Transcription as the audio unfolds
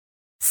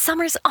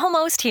Summer's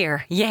almost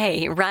here.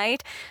 Yay,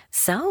 right?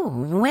 So,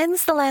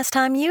 when's the last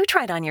time you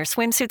tried on your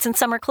swimsuits and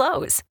summer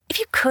clothes? If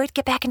you could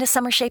get back into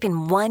summer shape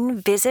in one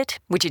visit,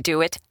 would you do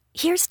it?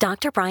 Here's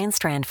Dr. Brian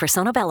Strand for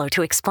Sonobello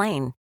to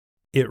explain.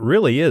 It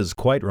really is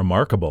quite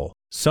remarkable.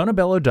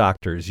 Sonobello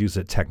doctors use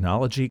a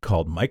technology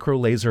called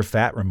microlaser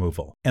fat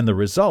removal, and the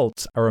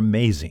results are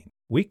amazing.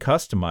 We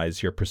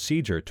customize your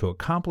procedure to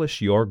accomplish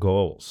your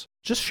goals.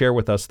 Just share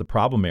with us the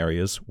problem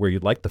areas where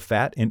you'd like the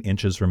fat in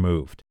inches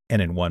removed.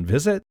 And in one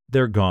visit,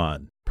 they're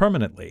gone,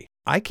 permanently.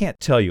 I can't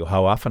tell you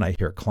how often I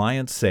hear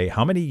clients say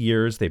how many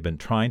years they've been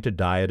trying to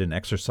diet and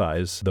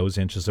exercise those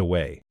inches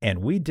away. And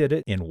we did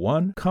it in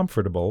one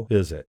comfortable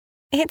visit.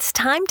 It's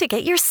time to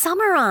get your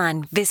summer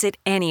on. Visit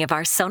any of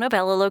our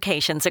Sonobello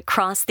locations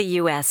across the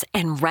U.S.,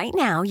 and right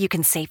now you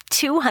can save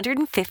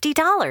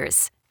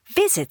 $250.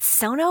 Visit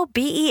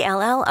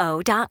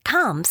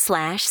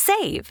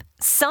sonobello.com/save.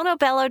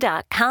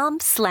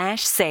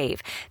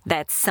 sonobello.com/save.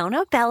 That's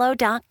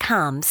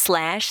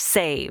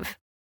sonobello.com/save.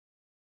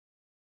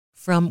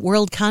 From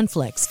world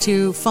conflicts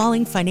to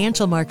falling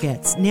financial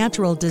markets,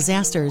 natural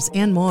disasters,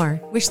 and more.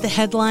 Wish the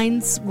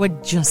headlines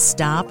would just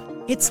stop?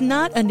 It's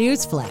not a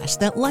news flash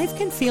that life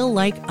can feel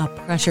like a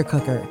pressure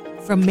cooker.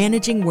 From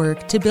managing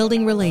work to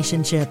building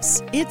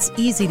relationships, it's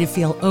easy to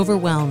feel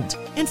overwhelmed.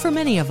 And for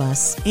many of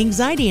us,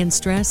 anxiety and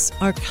stress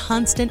are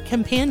constant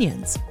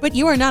companions. But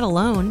you are not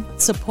alone.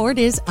 Support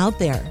is out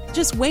there,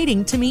 just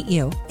waiting to meet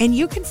you. And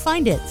you can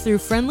find it through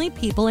friendly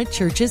people at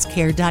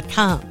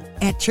churchescare.com.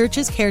 At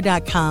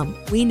churchescare.com,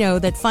 we know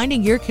that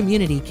finding your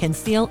community can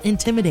feel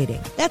intimidating.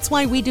 That's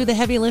why we do the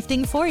heavy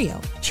lifting for you.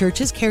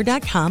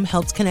 Churchescare.com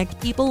helps connect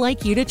people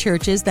like you to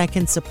churches that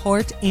can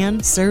support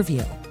and serve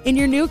you. In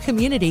your new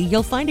community,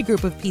 you'll find a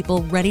group of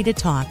people ready to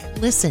talk,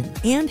 listen,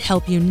 and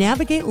help you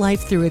navigate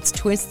life through its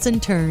twists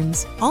and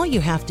turns. All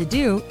you have to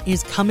do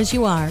is come as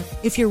you are.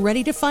 If you're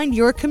ready to find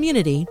your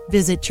community,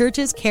 visit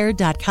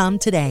churchescare.com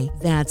today.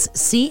 That's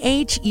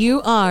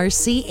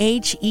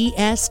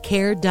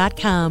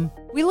churchescare.com.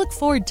 We look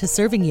forward to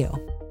serving you.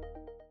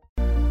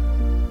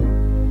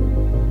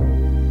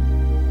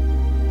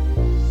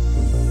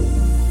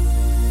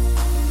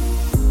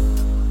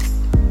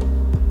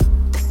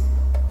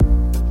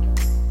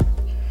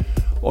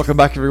 Welcome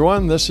back,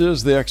 everyone. This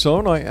is the X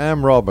Zone. I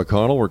am Rob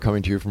McConnell. We're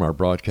coming to you from our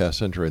broadcast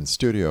center and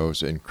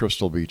studios in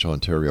Crystal Beach,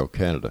 Ontario,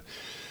 Canada.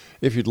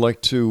 If you'd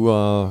like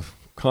to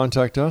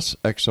contact us,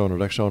 X Zone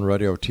at X Zone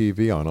Radio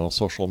TV on all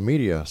social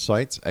media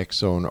sites, X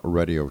Zone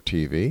Radio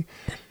TV.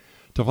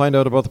 To find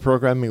out about the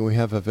programming we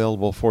have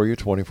available for you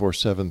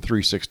 24/7,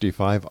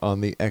 365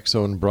 on the X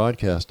Zone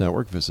Broadcast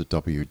Network, visit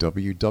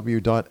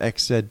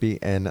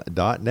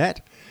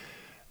www.xzbn.net.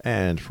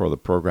 And for the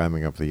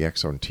programming of the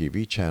X Zone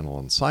TV channel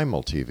on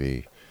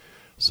SimulTV,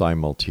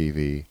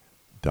 simultv.com.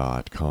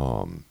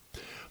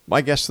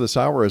 My guest this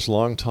hour is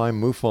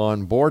longtime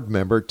MUFON board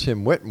member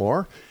Tim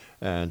Whitmore,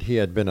 and he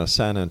had been a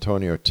San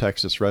Antonio,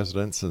 Texas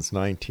resident since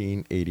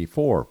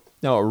 1984.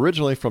 Now,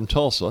 originally from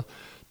Tulsa,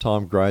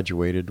 Tom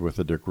graduated with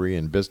a degree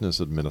in business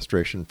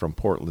administration from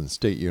Portland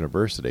State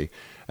University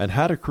and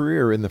had a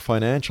career in the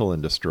financial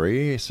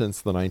industry since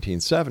the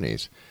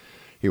 1970s.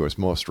 He was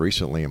most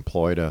recently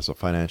employed as a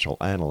financial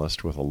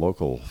analyst with a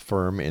local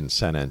firm in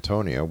San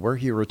Antonio, where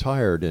he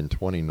retired in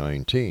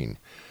 2019.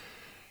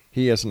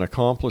 He is an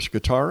accomplished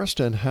guitarist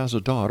and has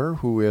a daughter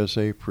who is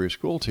a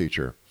preschool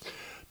teacher.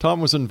 Tom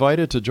was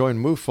invited to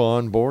join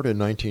MUFON board in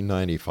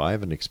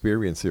 1995 and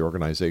experienced the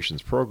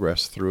organization's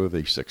progress through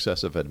the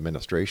successive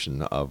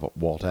administration of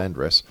Walt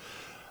Andrus,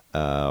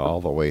 all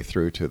the way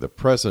through to the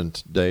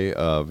present day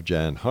of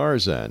Jan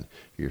Harzan.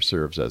 He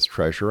serves as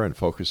treasurer and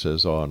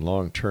focuses on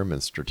long-term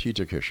and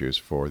strategic issues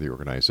for the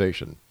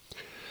organization.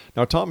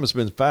 Now, Tom has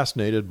been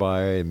fascinated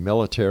by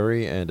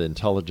military and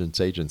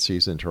intelligence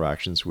agencies'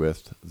 interactions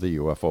with the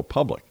UFO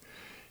public.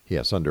 He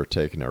has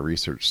undertaken a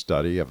research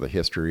study of the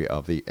history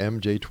of the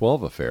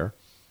MJ-12 affair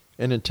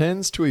and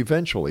intends to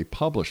eventually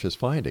publish his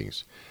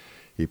findings.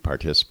 He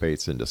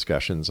participates in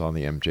discussions on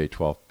the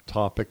MJ-12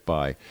 topic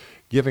by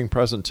giving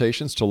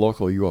presentations to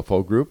local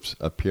UFO groups,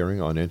 appearing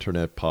on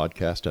internet,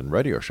 podcast, and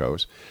radio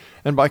shows,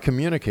 and by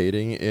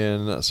communicating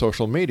in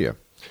social media.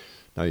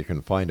 Now, you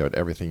can find out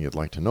everything you'd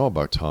like to know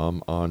about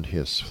Tom on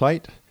his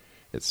site.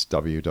 It's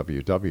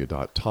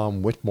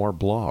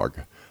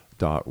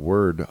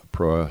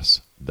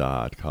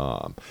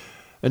www.tomwhitmoreblog.wordpress.com.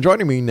 And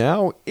joining me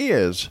now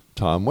is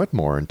Tom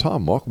Whitmore. And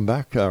Tom, welcome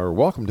back, or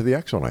welcome to the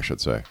X Zone, I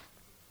should say.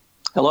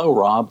 Hello,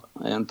 Rob,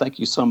 and thank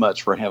you so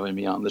much for having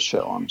me on the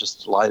show. I'm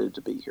just delighted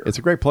to be here. It's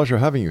a great pleasure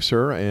having you,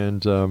 sir.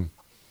 And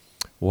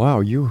wow,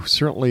 you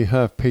certainly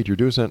have paid your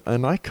dues.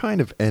 And I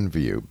kind of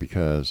envy you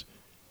because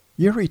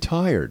you're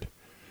retired.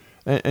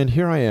 And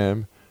here I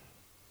am,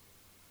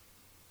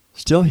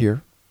 still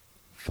here,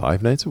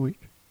 5 nights a week,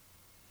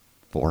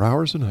 4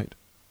 hours a night.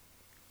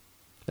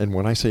 And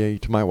when I say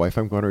to my wife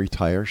I'm going to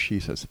retire,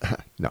 she says,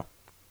 no.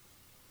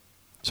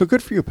 So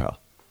good for you, pal.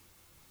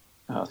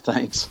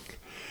 Thanks.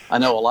 I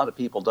know a lot of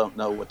people don't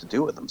know what to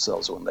do with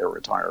themselves when they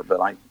retire,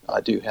 but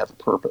I do have a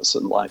purpose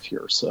in life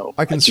here. So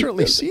I can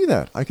certainly see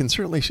that.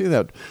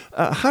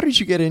 How did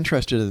you get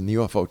interested in the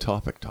UFO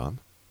topic, Tom?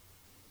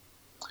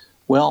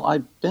 Well,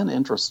 I've been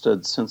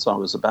interested since I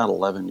was about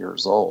 11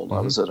 years old. I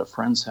was at a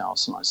friend's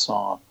house and I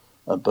saw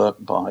a book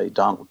by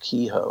Donald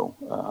Kehoe,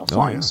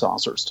 Flying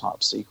Saucers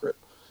Top Secret.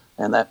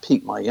 And that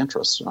piqued my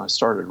interest, and I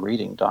started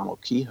reading Donald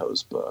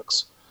Kehoe's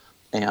books.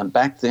 And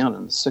back then,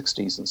 in the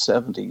 60s and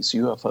 70s,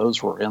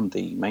 UFOs were in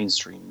the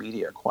mainstream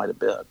media quite a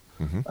bit,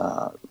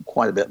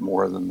 quite a bit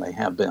more than they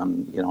have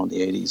been, in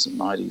the 80s and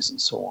 90s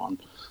and so on.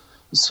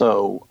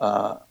 So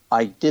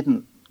I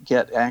didn't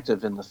get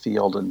active in the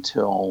field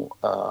until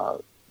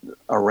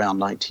around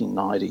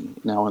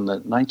 1990. Now, in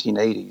the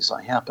 1980s,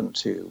 I happened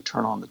to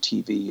turn on the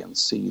TV and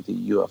see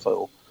the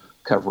UFO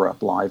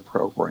Cover-Up Live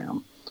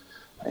program.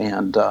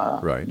 And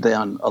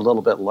then a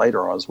little bit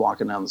later, I was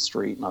walking down the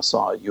street and I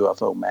saw a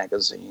UFO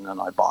magazine, and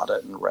I bought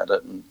it and read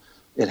it. And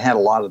it had a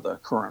lot of the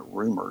current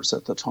rumors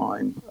at the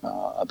time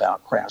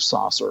about crash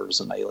saucers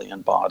and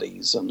alien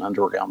bodies and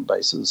underground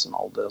bases and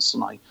all this.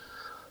 And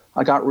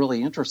I got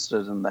really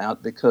interested in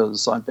that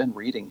because I've been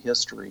reading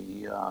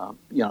history,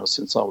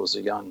 since I was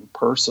a young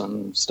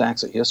person,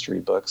 stacks of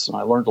history books, and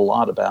I learned a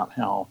lot about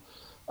how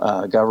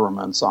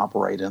governments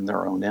operate in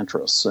their own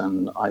interests.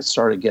 And I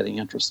started getting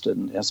interested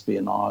in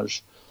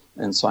espionage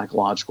and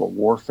psychological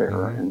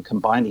warfare, and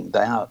combining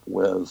that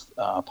with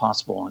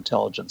possible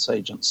intelligence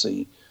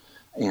agency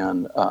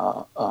and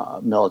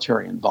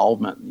military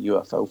involvement in the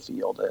UFO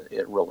field.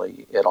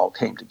 It all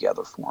came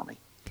together for me.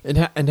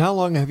 And how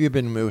long have you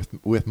been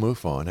with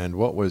MUFON, and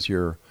what was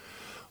your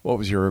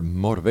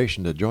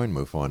motivation to join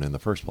MUFON in the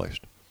first place?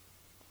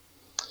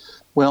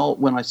 Well,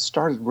 when I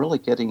started really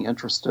getting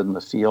interested in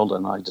the field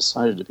and I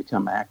decided to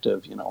become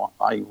active,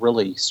 I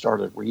really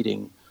started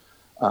reading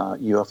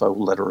UFO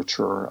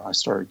literature. I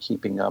started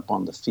keeping up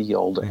on the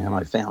field, and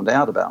I found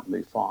out about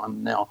MUFON.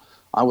 Now,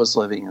 I was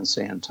living in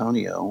San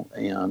Antonio,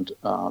 and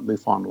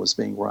MUFON was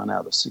being run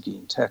out of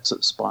Seguin,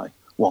 Texas by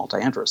Walt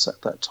Andrus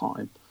at that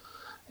time.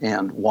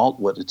 And Walt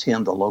would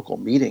attend the local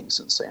meetings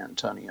in San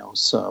Antonio,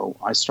 so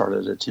I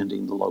started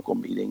attending the local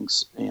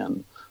meetings,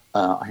 and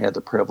I had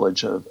the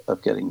privilege of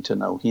getting to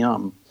know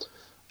him.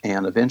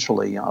 And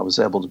eventually I was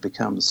able to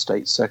become the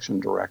state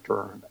section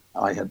director.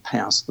 I had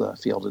passed the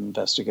field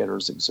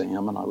investigators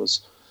exam, and I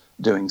was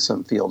doing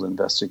some field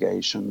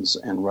investigations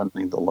and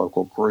running the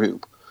local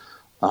group.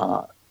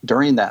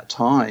 During that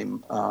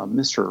time,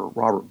 Mr.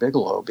 Robert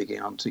Bigelow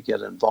began to get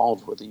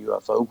involved with the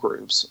UFO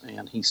groups,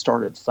 and he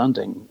started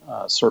funding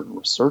certain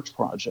research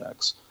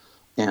projects.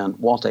 And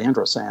Walt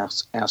Andrus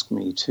asked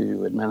me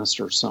to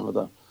administer some of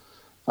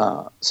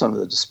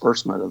the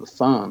disbursement of the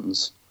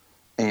funds,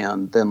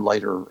 and then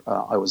later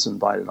I was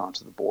invited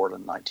onto the board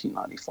in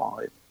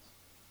 1995.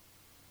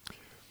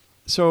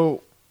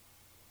 So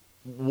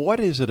what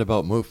is it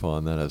about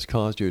MUFON that has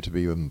caused you to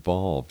be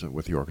involved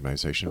with the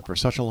organization for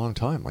such a long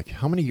time? Like,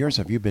 how many years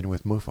have you been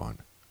with MUFON?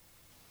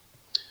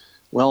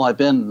 Well, I've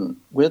been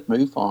with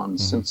MUFON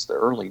since the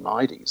early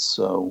 90s.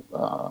 So,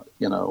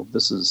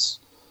 this is,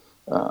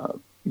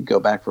 you go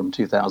back from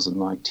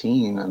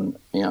 2019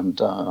 and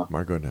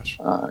my goodness,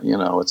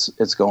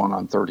 it's going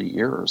on 30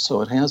 years.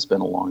 So it has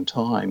been a long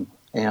time.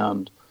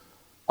 And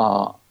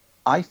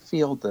I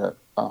feel that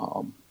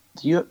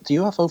the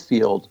UFO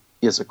field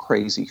is a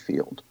crazy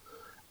field.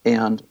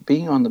 And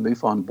being on the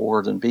MUFON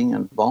board and being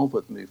involved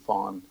with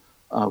MUFON,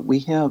 we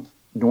have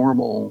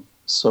normal,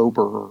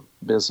 sober,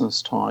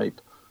 business type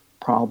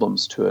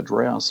problems to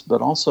address,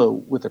 but also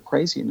with the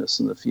craziness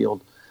in the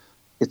field,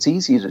 it's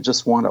easy to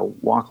just want to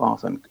walk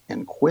off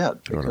and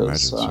quit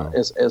because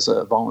as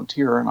a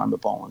volunteer, and I'm a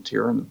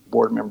volunteer, and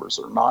board members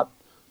are not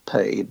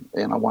paid,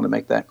 and I want to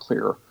make that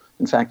clear.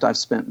 In fact, I've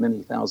spent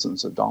many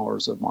thousands of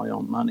dollars of my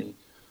own money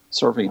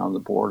serving on the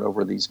board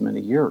over these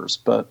many years,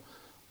 but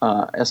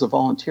as a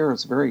volunteer,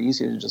 it's very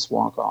easy to just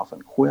walk off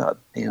and quit.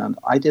 And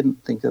I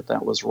didn't think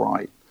that was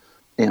right.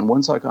 And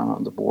once I got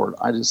on the board,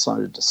 I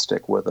decided to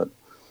stick with it.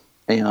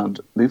 And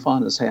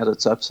MUFON has had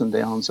its ups and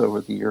downs over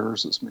the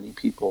years, as many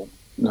people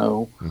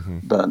know.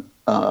 But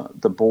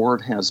the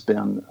board has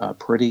been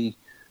pretty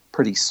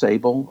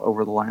stable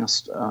over the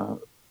last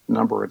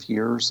number of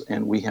years,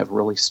 and we have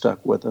really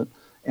stuck with it.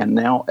 And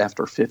now,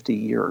 after 50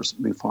 years,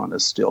 MUFON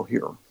is still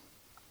here.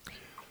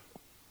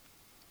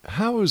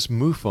 How is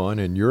MUFON,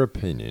 in your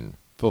opinion,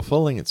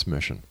 fulfilling its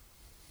mission?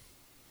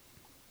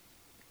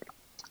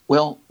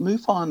 Well,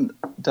 MUFON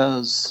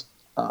does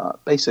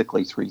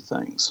basically three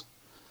things.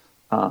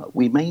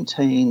 We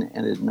maintain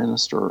and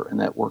administer a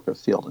network of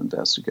field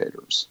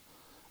investigators.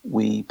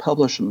 We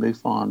publish a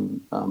MUFON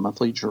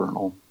monthly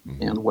journal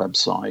and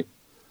website,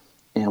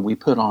 and we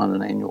put on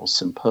an annual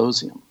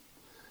symposium.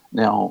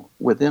 Now,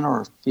 within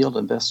our field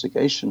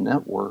investigation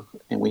network,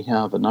 and we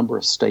have a number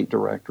of state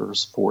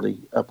directors,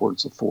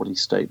 upwards of 40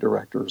 state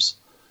directors,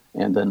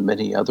 and then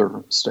many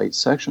other state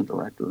section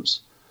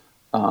directors.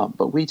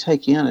 But we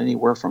take in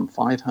anywhere from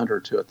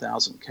 500 to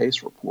 1,000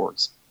 case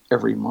reports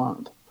every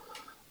month.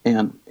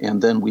 And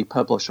then we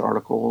publish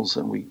articles,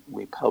 and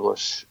we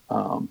publish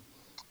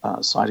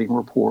sighting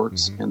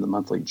reports in the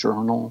monthly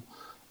journal.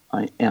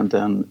 And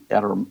then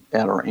at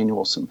our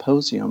annual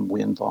symposium,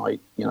 we invite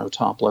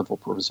top-level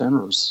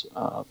presenters,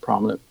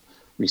 prominent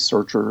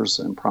researchers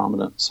and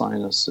prominent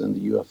scientists in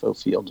the UFO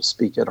field to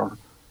speak at our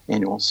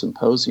annual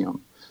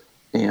symposium.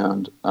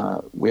 And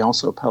we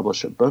also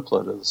publish a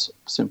booklet of the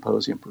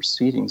symposium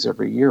proceedings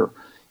every year.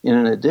 And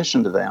in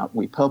addition to that,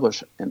 we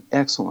publish an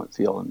excellent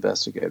field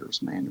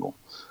investigators manual.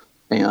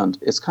 And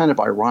it's kind of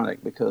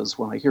ironic because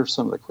when I hear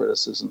some of the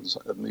criticisms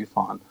of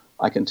MUFON,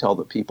 I can tell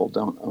that people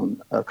don't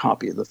own a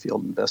copy of the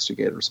Field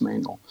Investigators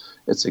Manual.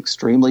 It's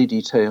extremely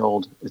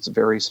detailed, it's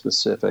very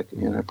specific,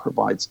 and it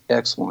provides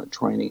excellent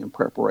training and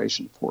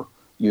preparation for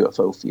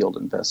UFO field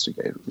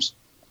investigators.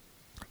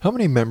 How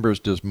many members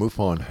does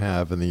MUFON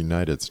have in the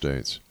United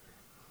States?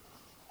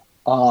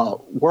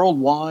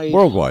 Worldwide.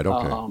 Worldwide,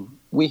 okay.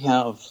 We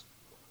have,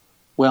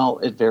 well,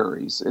 it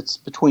varies. It's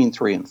between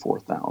 3,000 and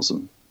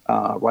 4,000.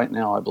 Right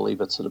now, I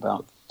believe it's at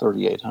about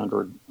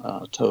 3,800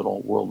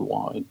 total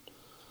worldwide.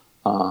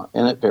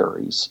 And it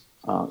varies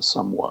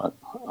somewhat.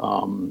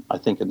 I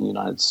think in the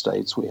United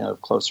States we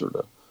have closer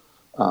to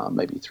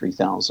maybe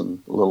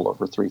 3,000, a little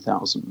over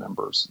 3,000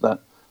 members.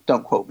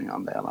 Don't quote me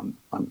on that.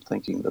 I'm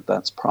thinking that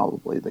that's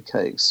probably the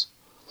case.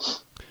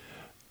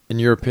 In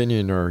your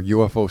opinion, are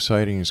UFO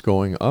sightings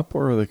going up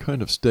or are they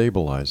kind of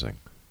stabilizing?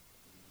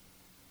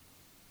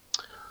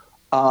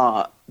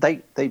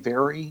 They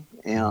vary,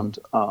 and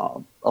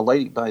a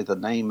lady by the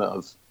name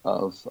of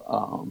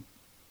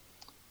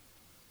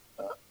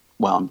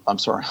I'm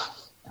sorry,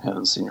 I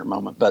haven't seen your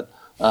moment, but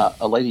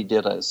a lady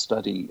did a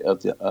study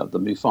of the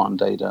MUFON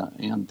data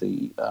and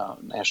the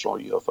National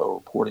UFO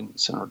Reporting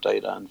Center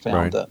data and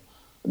found that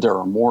there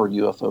are more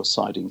UFO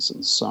sightings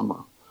in summer.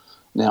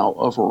 Now,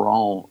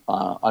 overall,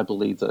 I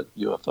believe that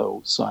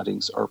UFO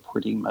sightings are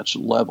pretty much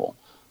level.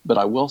 But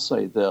I will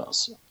say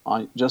this,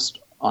 just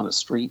on a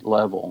street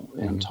level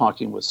and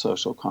talking with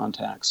social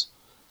contacts,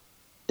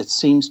 it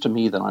seems to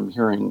me that I'm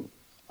hearing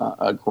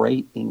a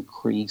great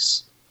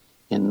increase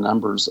in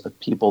numbers of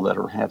people that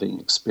are having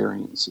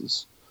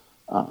experiencers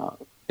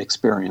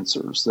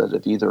that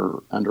have either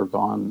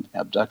undergone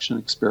abduction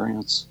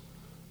experiences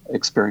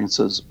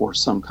or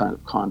some kind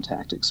of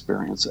contact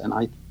experience. And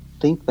I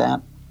think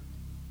that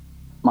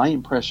my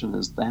impression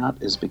is that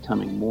is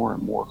becoming more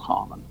and more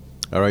common.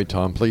 All right,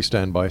 Tom, please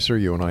stand by, sir.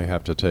 You and I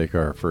have to take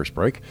our first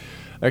break.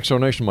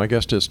 Exonation, my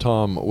guest is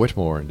Tom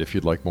Whitmore, and if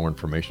you'd like more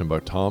information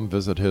about Tom,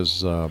 visit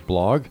his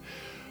blog,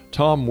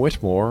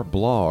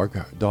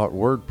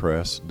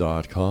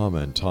 tomwhitmoreblog.wordpress.com,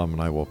 and Tom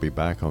and I will be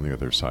back on the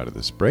other side of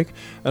this break,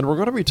 and we're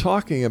going to be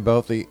talking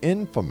about the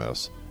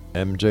infamous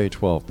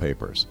MJ-12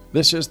 papers.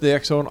 This is the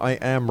X Zone. I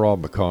am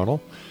Rob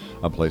McConnell,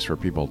 a place where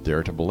people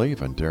dare to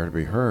believe and dare to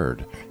be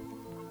heard.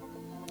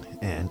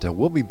 And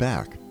we'll be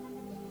back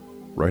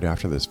right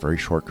after this very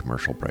short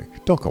commercial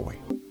break. Don't go away.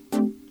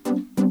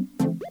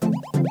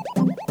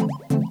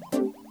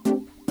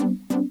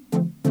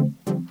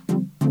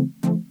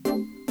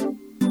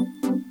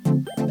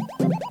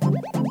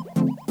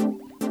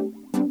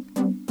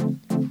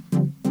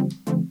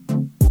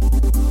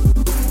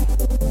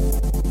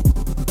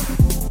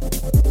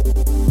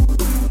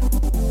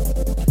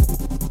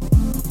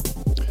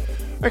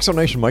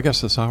 Exonation, my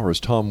guest this hour is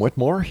Tom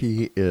Whitmore.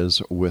 He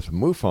is with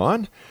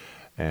MUFON.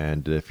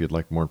 And if you'd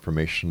like more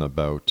information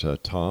about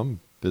Tom,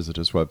 visit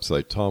his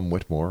website,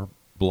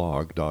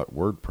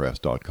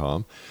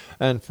 tomwhitmoreblog.wordpress.com.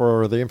 And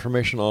for the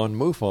information on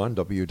MUFON,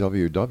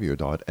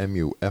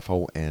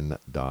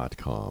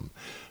 www.mufon.com.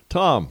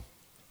 Tom,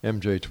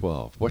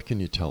 MJ-12, what can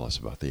you tell us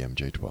about the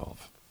MJ-12?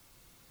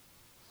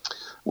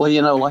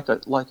 Well,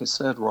 like I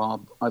said,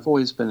 Rob, I've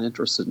always been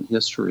interested in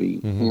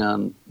history,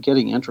 and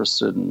getting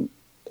interested in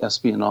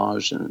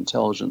espionage and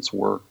intelligence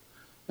work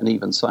and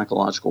even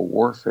psychological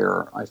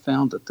warfare, I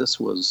found that this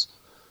was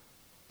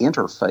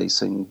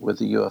interfacing with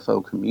the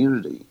UFO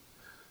community.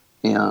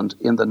 And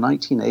in the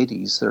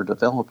 1980s, there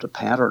developed a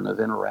pattern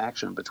of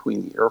interaction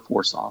between the Air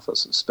Force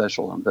Office of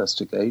Special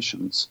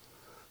Investigations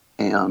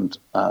and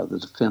the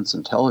Defense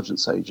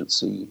Intelligence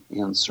Agency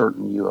and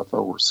certain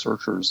UFO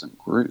researchers and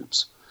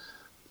groups.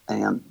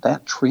 And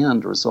that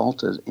trend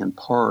resulted in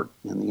part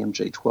in the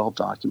MJ-12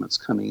 documents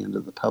coming into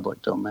the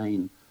public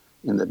domain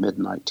in the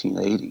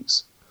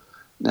mid-1980s.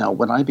 Now,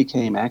 when I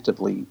became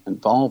actively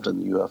involved in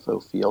the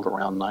UFO field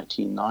around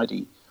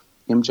 1990,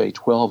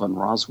 MJ-12 and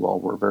Roswell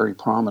were very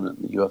prominent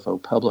in the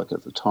UFO public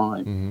at the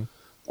time.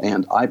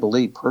 And I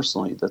believe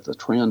personally that the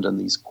trend in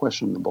these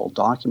questionable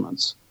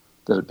documents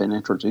that have been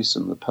introduced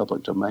in the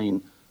public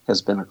domain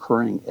has been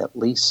occurring at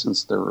least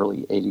since the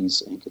early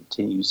 80s and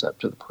continues up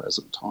to the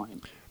present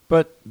time.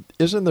 But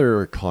isn't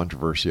there a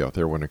controversy out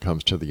there when it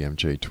comes to the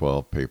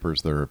MJ-12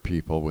 papers? There are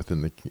people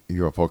within the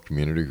UFO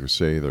community who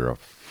say they're a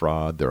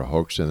fraud, they're a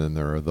hoax, and then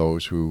there are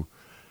those who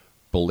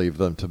believe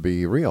them to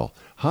be real.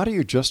 How do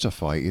you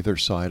justify either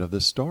side of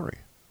this story?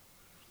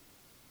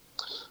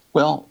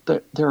 Well,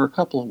 there are a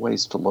couple of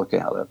ways to look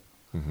at it.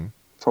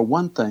 For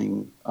one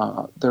thing,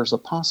 there's a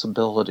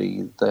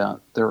possibility that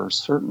there are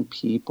certain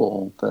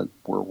people that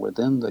were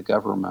within the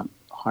government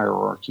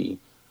hierarchy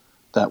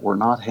that were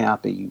not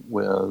happy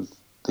with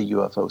the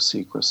UFO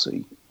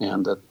secrecy,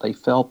 and that they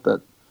felt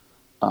that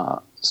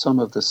some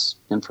of this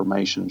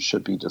information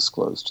should be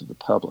disclosed to the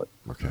public.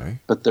 Okay.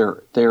 But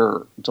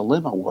their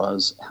dilemma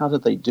was, how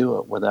did they do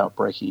it without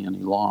breaking any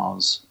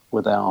laws,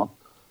 without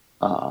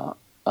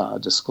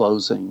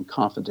disclosing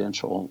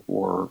confidential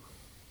or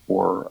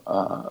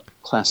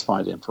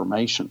classified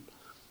information?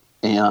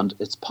 And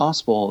it's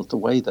possible that the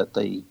way that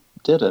they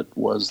did it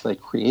was they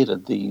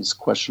created these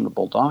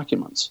questionable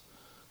documents.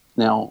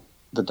 Now,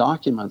 the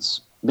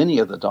documents, many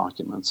of the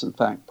documents, in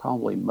fact,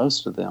 probably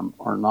most of them,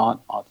 are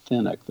not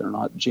authentic. They're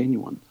not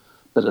genuine.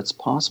 But it's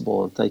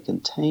possible that they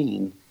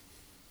contain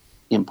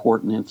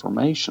important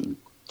information.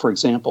 For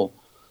example,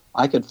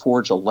 I could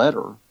forge a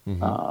letter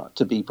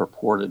to be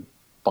purported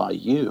by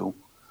you,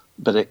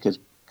 but it could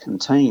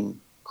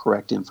contain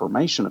correct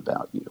information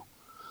about you.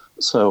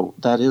 So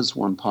that is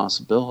one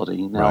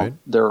possibility. Now,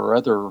 there are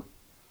other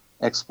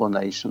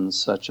explanations,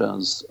 such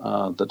as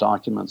the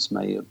documents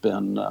may have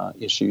been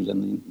issued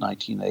in the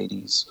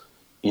 1980s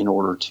in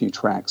order to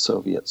track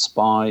Soviet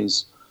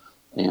spies,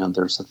 and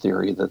there's a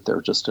theory that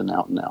they're just an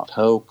out-and-out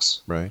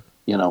hoax, right?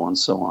 And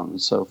so on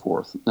and so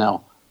forth.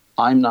 Now,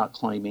 I'm not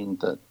claiming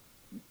that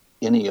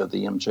any of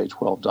the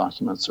MJ-12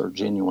 documents are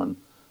genuine,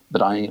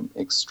 but I am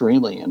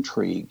extremely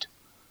intrigued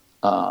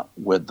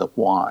with the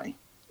why.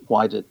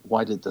 Why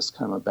did this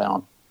come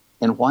about?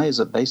 And why has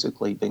it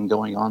basically been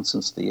going on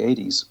since the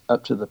 80s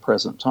up to the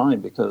present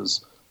time?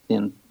 Because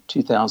in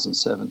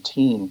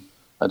 2017,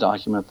 a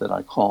document that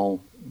I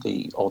call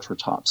the ultra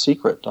top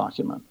secret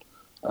document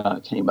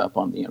came up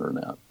on the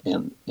internet,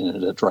 and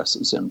it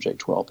addresses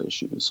MJ-12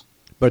 issues.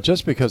 But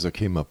just because it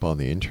came up on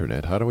the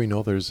internet, how do we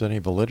know there's any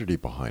validity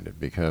behind it?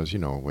 Because,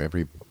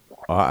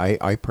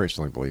 I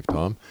personally believe,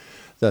 Tom,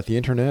 that the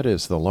internet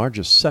is the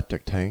largest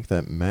septic tank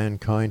that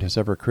mankind has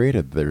ever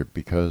created there,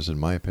 because, in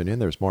my opinion,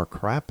 there's more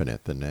crap in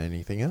it than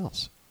anything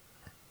else.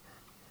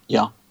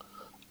 Yeah.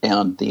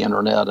 And the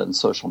internet and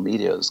social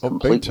media has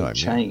completely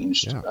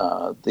changed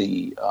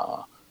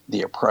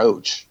the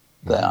approach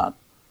that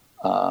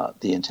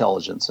the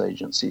intelligence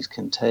agencies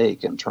can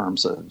take in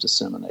terms of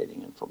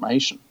disseminating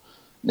information.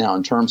 Now,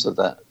 in terms of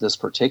this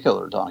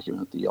particular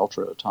document, the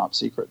ultra top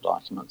secret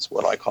documents,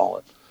 what I call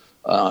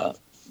it,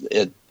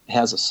 it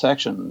has a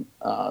section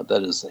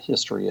that is the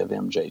history of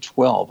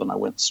MJ-12, and I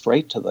went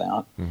straight to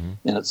that,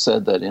 and it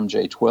said that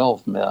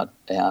MJ-12 met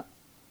at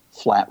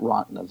Flat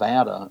Rock,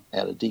 Nevada,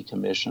 at a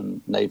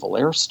decommissioned naval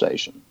air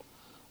station.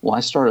 Well, I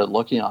started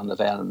looking on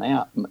Nevada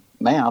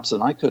maps,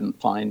 and I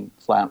couldn't find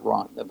Flat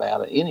Rock,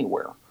 Nevada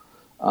anywhere.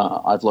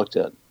 I've looked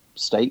at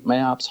state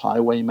maps,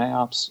 highway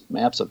maps,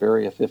 maps of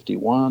Area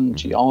 51,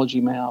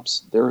 geology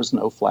maps. There is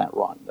no Flat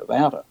Rock,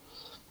 Nevada.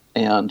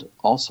 And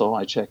also,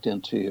 I checked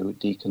into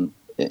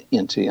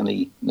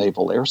any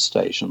naval air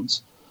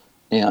stations,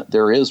 and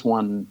there is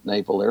one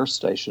naval air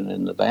station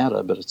in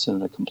Nevada, but it's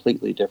in a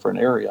completely different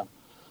area.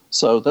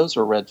 So those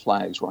are red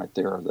flags right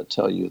there that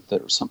tell you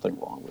there's something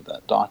wrong with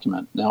that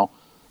document. Now,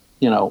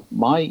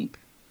 my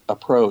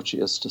approach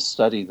is to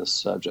study the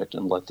subject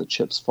and let the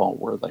chips fall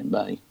where they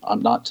may.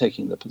 I'm not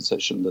taking the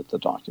position that the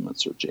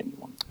documents are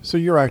genuine. So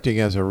you're acting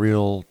as a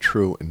real,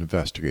 true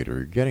investigator.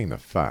 You're getting the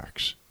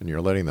facts, and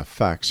you're letting the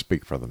facts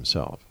speak for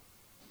themselves.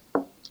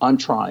 I'm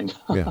trying.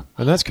 Yeah,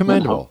 and that's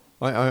commendable.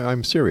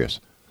 I'm serious.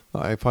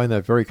 I find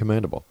that very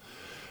commendable,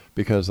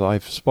 because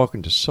I've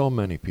spoken to so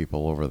many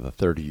people over the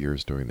 30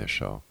 years doing this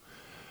show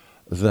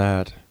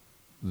that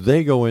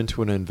they go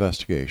into an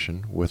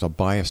investigation with a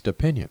biased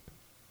opinion.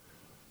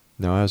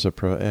 Now, as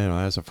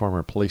a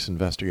former police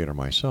investigator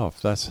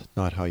myself, that's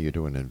not how you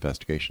do an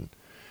investigation.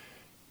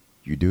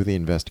 You do the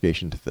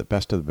investigation to the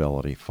best of the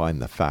ability,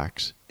 find the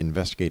facts,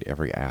 investigate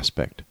every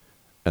aspect,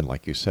 and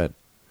like you said,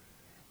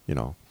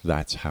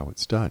 that's how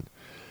it's done.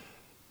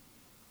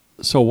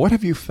 So what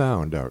have you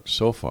found out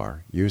so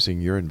far,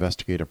 using your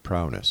investigative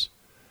prowess,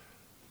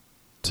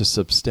 to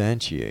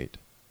substantiate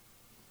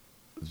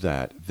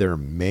that there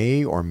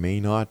may or may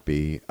not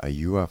be a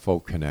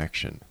UFO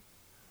connection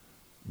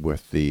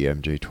with the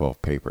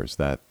MJ-12 papers,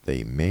 that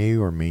they may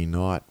or may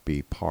not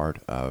be part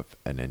of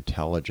an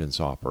intelligence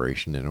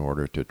operation in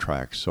order to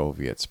track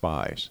Soviet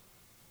spies?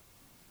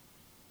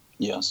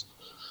 Yes.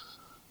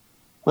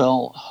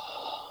 Well,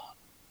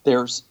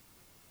 there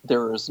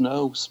is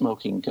no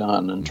smoking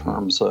gun in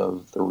terms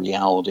of the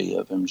reality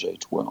of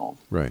MJ-12.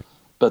 Right.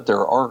 But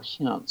there are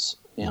hints,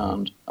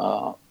 and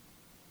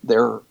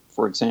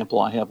for example,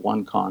 I have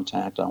one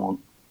contact. I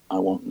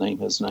won't name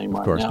his name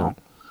right now.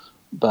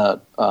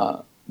 But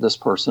this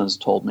person has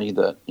told me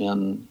that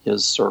in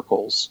his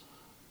circles,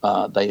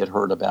 they had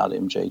heard about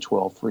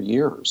MJ-12 for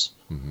years.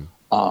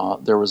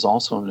 There was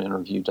also an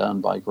interview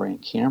done by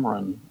Grant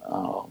Cameron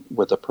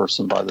with a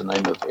person by the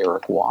name of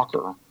Eric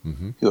Walker,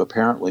 who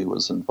apparently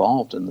was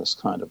involved in this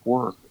kind of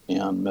work.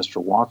 And Mr.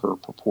 Walker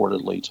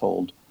purportedly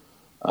told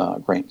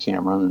Grant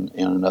Cameron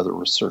and another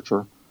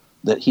researcher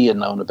that he had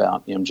known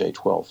about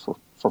MJ-12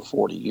 for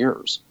 40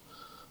 years.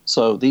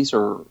 So these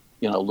are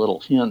little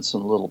hints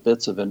and little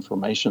bits of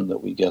information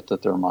that we get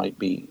that there might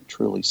be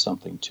truly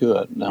something to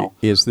it. Now,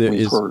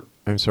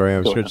 I'm sorry, I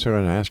was just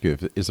going to ask you,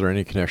 is there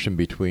any connection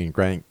between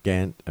Grant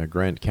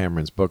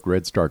Cameron's book,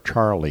 Red Star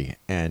Charlie,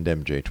 and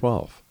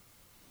MJ-12?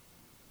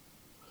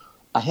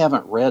 I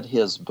haven't read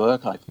his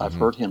book. I've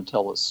heard him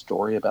tell a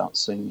story about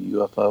seeing the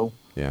UFO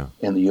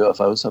and the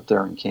UFOs up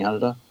there in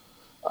Canada.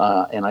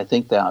 And I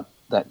think that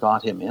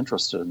got him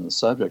interested in the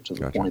subject to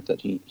the point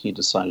that he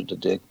decided to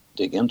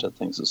dig into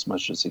things as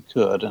much as he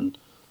could. And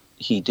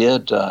he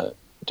did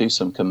do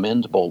some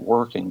commendable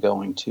work in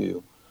going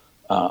to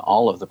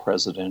all of the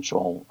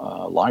presidential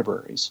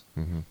libraries,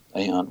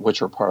 and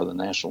which are part of the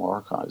National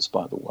Archives,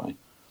 by the way.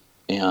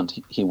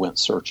 And he went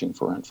searching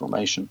for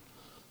information.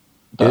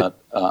 But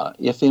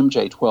if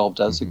MJ-12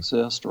 does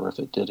exist, or if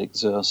it did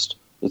exist,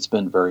 it's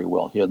been very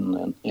well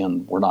hidden,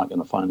 and we're not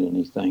going to find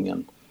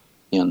anything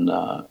in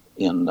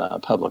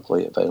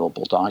publicly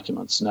available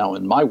documents. Now,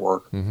 in my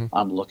work,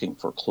 I'm looking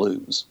for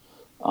clues.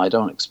 I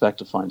don't expect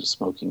to find a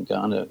smoking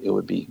gun. It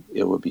would be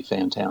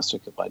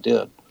fantastic if I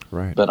did.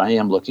 Right. But I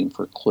am looking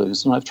for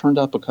clues, and I've turned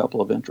up a couple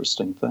of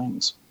interesting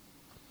things.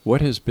 What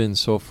has been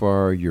so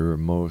far your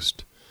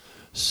most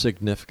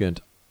significant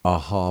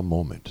aha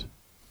moment?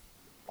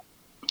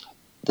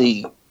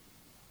 The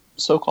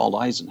so-called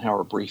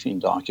Eisenhower briefing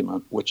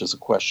document, which is a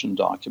question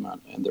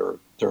document, and there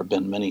have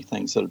been many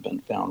things that have been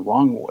found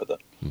wrong with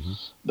it,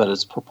 but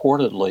it's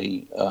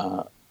purportedly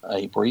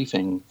a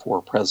briefing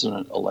for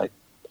President-elect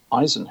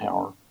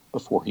Eisenhower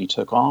before he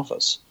took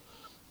office.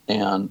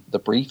 And the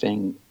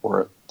briefing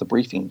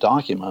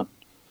document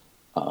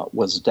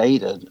was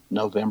dated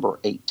November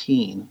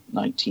 18,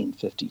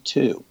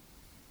 1952.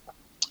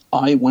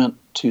 I went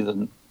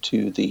to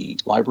the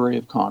Library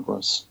of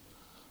Congress,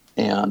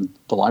 and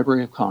the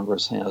Library of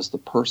Congress has the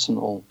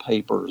personal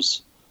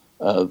papers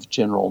of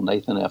General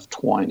Nathan F.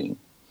 Twining.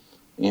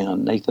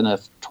 And Nathan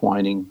F.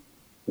 Twining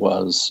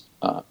is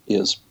an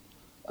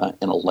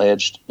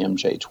alleged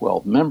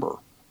MJ-12 member.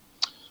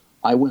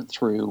 I went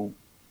through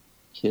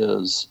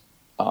his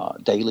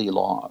daily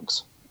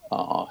logs.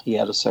 He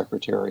had a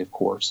secretary, of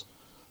course,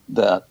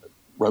 that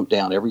wrote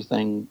down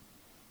everything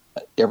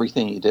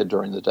he did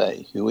during the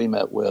day, who he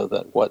met with,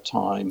 at what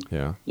time,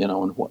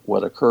 and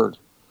what occurred.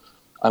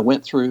 I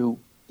went through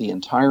the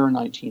entire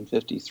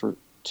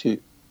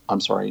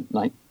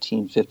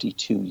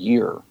 1952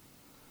 year,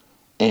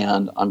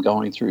 and I'm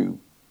going through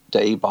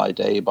day by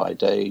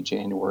day,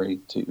 January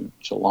to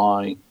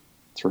July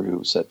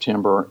through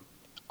September,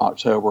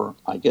 October.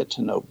 I get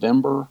to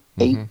November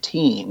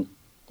 18,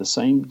 the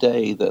same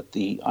day that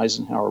the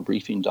Eisenhower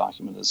briefing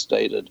document is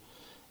dated,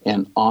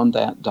 and on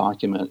that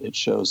document it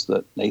shows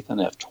that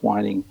Nathan F.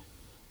 Twining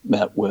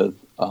met with,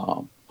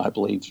 I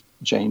believe,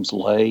 James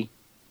Lay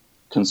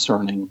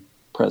concerning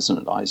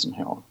President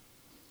Eisenhower,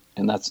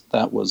 and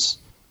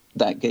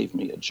that gave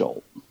me a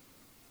jolt.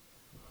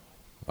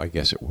 I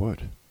guess it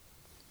would.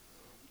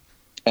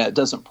 It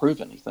doesn't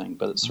prove anything,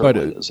 but it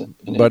certainly is an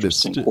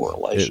interesting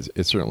correlation.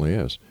 It certainly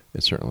is.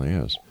 It certainly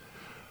is.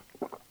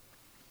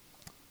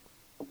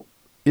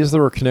 Is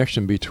there a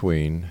connection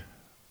between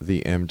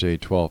the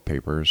MJ-12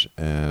 papers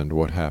and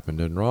what happened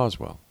in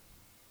Roswell?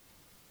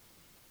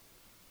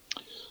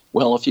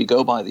 Well, if you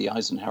go by the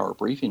Eisenhower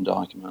briefing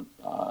document,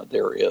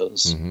 there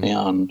is.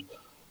 And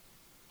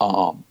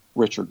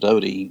Richard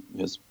Doty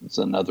is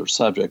another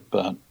subject,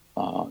 but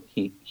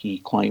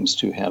he claims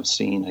to have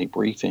been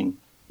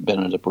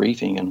at a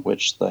briefing in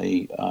which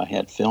they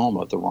had film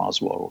of the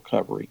Roswell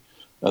recovery,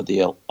 of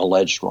the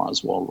alleged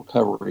Roswell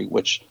recovery,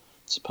 which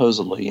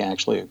supposedly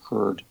actually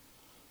occurred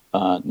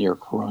near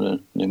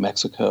Corona, New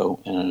Mexico,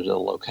 and at a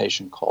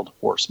location called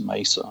Horse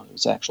Mesa. It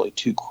was actually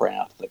two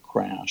craft that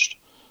crashed.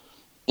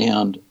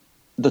 And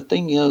the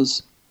thing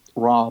is,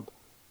 Rob,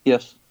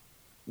 if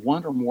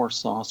one or more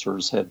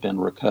saucers have been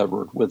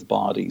recovered with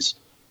bodies,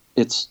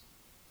 it's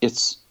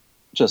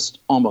just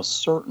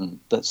almost certain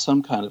that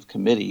some kind of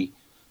committee,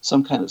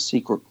 some kind of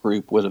secret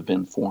group would have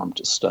been formed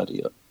to study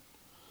it.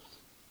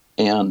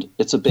 And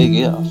it's a big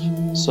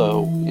if.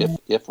 So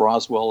if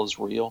Roswell is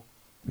real,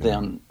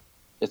 then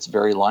it's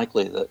very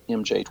likely that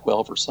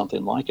MJ-12 or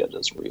something like it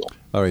is real.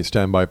 All right,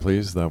 stand by,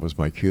 please. That was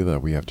my cue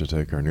that we have to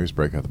take our news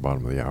break at the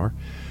bottom of the hour.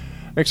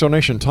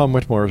 Exonation, Tom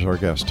Whitmore is our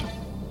guest.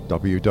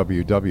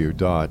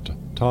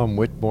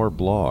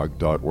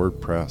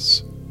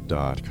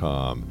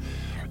 www.tomwhitmoreblog.wordpress.com.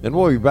 And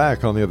we'll be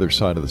back on the other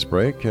side of this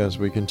break as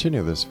we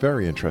continue this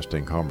very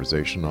interesting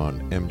conversation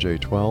on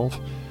MJ-12,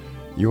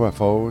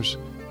 UFOs,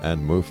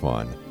 and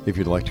MUFON. If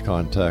you'd like to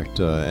contact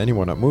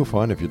anyone at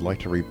MUFON, if you'd like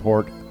to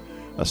report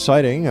a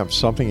sighting of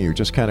something you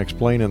just can't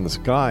explain in the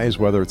skies,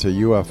 whether it's a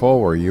UFO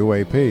or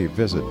UAP,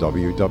 visit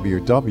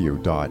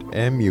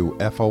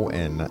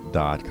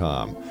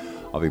www.mufon.com.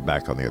 I'll be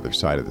back on the other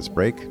side of this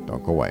break.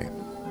 Don't go away.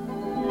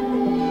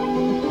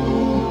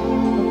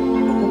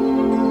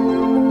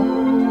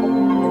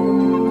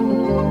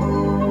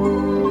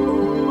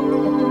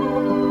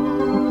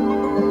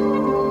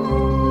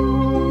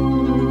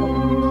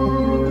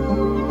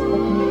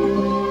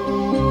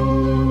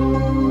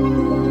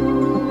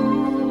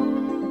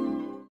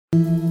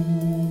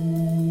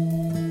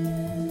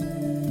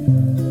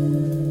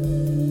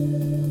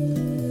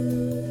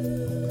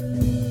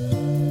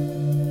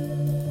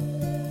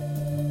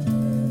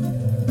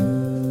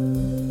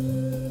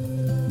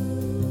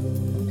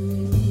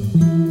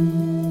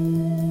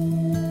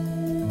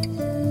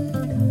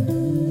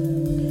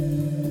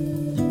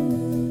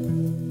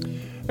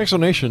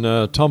 Explanation,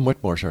 Tom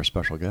Whitmore is our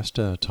special guest.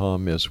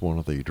 Tom is one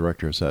of the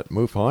directors at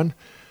MUFON.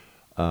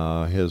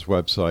 His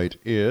website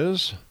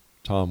is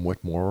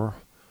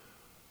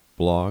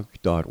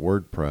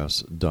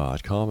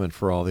tomwhitmoreblog.wordpress.com. And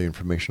for all the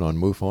information on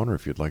MUFON, or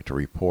if you'd like to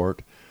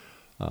report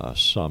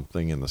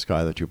something in the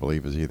sky that you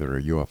believe is either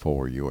a UFO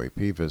or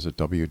UAP, visit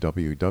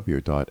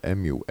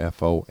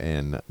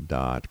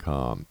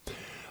www.mufon.com.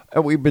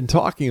 We've been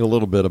talking a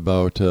little bit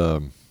about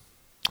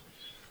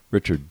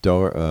Richard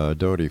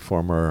Doty,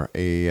 former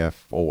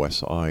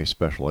AFOSI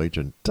special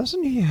agent.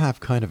 Doesn't he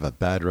have kind of a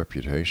bad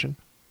reputation?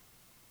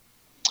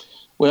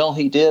 Well,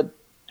 he did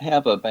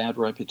have a bad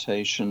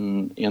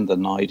reputation in the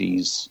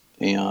 90s,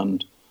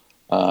 and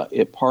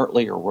it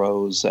partly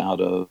arose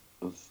out of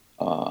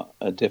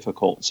a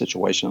difficult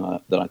situation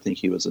that I think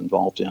he was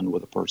involved in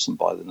with a person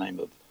by the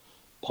name of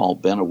Paul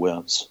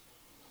Benowitz,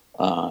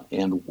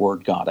 and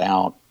word got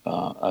out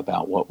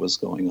about what was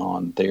going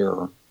on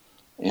there.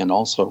 And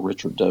also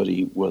Richard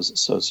Doty was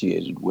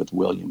associated with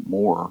William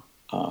Moore,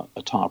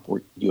 a top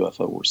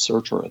UFO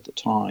researcher at the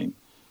time.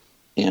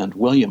 And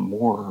William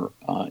Moore,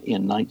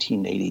 in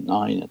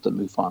 1989 at the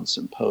MUFON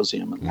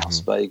Symposium in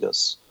Las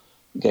Vegas,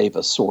 gave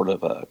a sort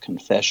of a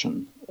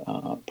confession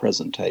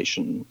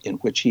presentation in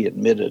which he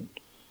admitted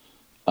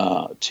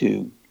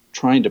to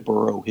trying to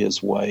burrow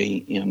his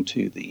way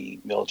into the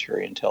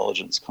military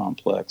intelligence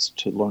complex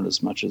to learn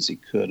as much as he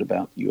could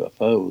about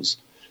UFOs.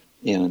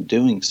 And in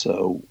doing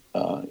so,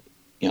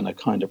 in a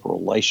kind of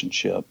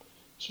relationship,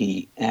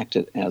 he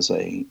acted as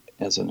an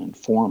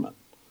informant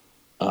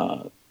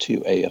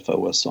to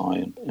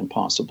AFOSI and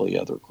possibly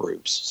other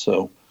groups.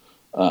 So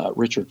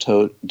Richard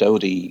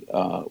Doty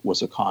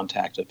was a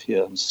contact of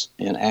his,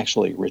 and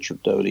actually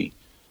Richard Doty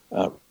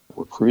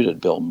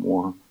recruited Bill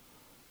Moore,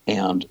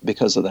 and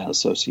because of that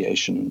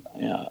association,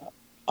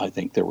 I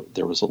think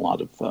there was a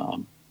lot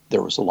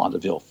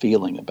of ill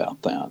feeling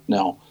about that.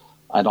 Now,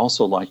 I'd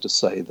also like to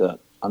say that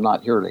I'm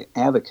not here to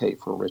advocate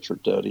for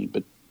Richard Doty,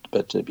 but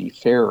to be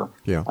fair,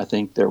 I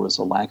think there was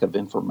a lack of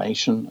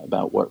information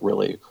about what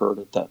really occurred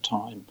at that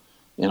time,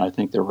 and I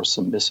think there were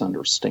some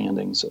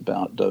misunderstandings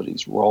about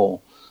Doty's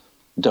role.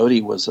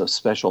 Doty was a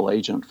special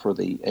agent for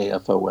the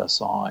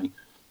AFOSI,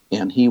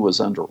 and he was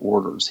under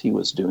orders. He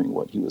was doing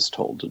what he was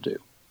told to do.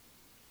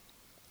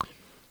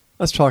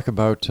 Let's talk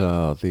about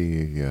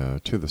the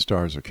To the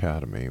Stars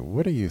Academy.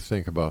 What do you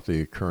think about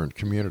the current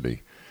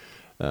community,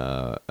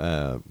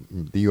 the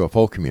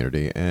UFO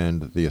community,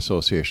 and the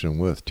association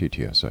with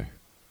TTSA?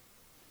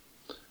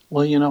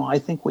 Well, I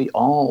think we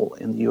all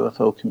in the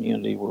UFO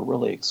community were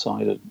really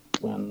excited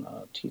when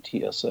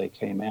TTSA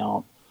came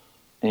out.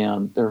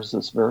 And there's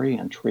this very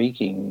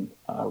intriguing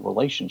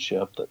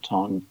relationship that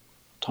Tom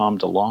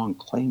DeLonge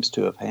claims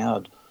to have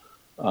had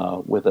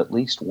with at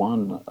least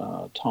one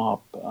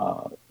top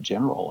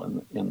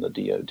general in the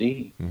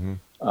DOD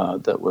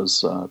that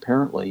was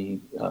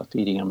apparently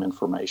feeding him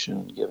information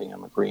and giving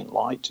him a green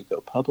light to go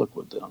public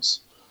with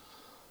this.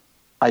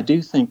 I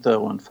do think,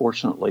 though,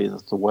 unfortunately,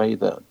 that the way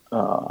that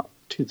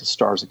To the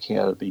Stars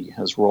Academy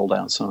has rolled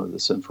out some of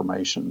this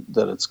information,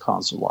 that it's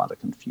caused a lot of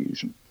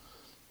confusion.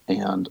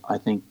 And I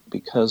think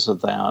because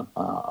of that,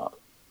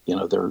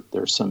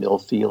 there's some ill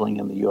feeling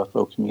in the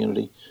UFO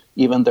community.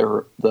 Even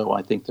though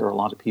I think there are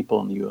a lot of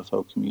people in the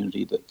UFO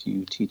community that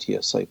view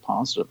TTSA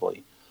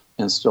positively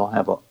and still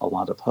have a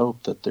lot of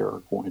hope that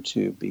they're going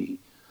to be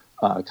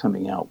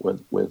coming out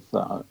with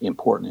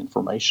important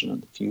information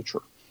in the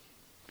future.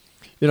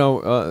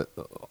 I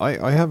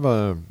have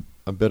a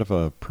bit of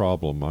a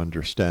problem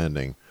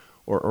understanding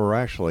or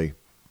actually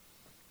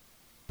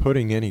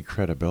putting any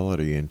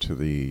credibility into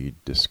the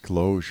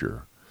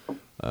disclosure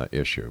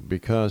issue,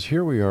 because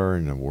here we are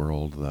in a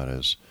world that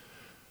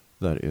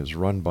is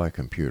run by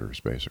computers,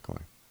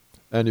 basically.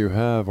 And you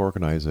have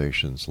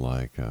organizations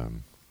like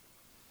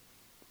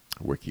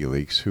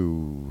WikiLeaks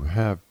who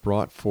have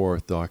brought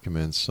forth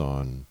documents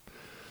on,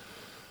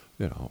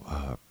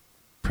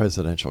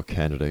 presidential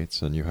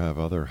candidates, and you have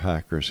other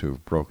hackers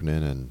who've broken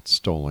in and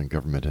stolen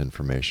government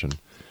information.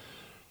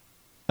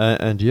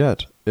 And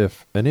yet,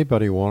 if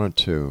anybody wanted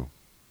to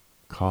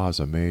cause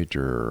a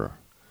major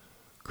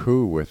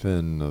coup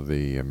within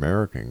the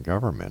American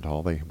government,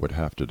 all they would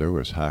have to do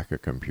is hack a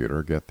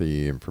computer, get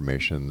the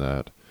information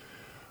that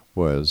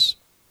was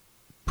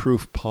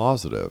proof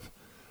positive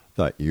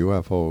that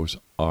UFOs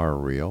are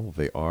real,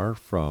 they are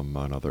from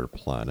another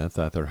planet,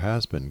 that there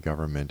has been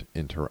government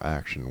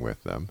interaction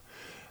with them,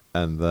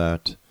 and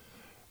that,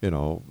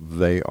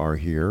 they are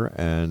here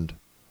and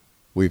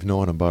we've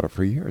known about it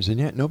for years, and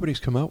yet nobody's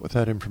come out with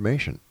that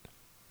information.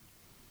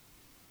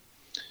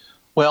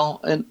 Well,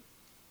 and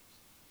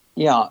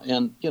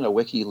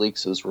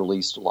WikiLeaks has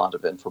released a lot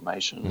of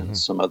information, and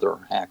some other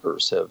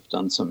hackers have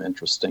done some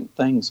interesting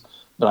things.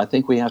 But I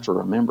think we have to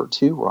remember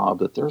too, Rob,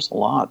 that there's a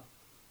lot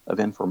of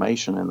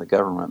information in the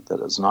government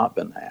that has not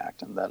been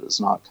hacked and that has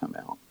not come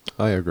out.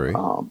 I agree.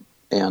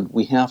 And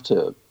we have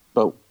to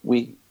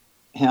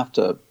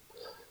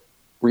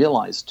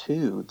realize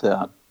too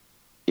that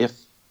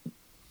if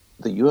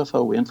the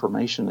UFO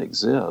information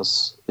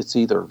exists, it's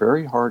either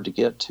very hard to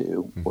get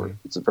to or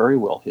it's very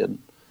well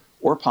hidden,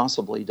 or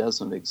possibly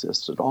doesn't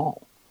exist at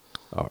all.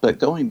 Oh. But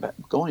going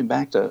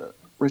back to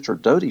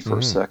Richard Doty for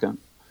a second,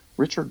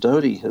 Richard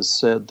Doty has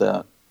said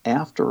that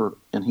after,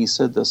 and he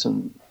said this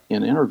in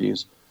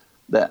interviews,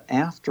 that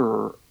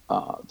after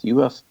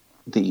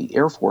the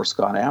Air Force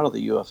got out of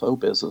the UFO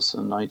business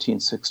in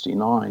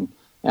 1969,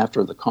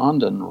 after the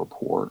Condon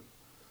report,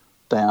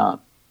 that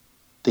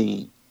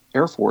the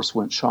Air Force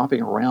went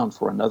shopping around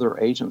for another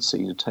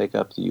agency to take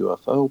up the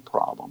UFO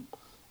problem,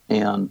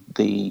 and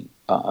the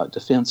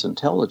Defense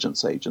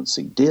Intelligence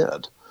Agency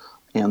did,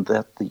 and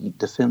that the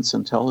Defense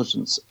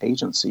Intelligence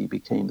Agency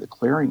became the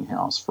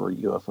clearinghouse for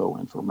UFO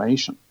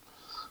information.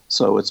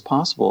 So it's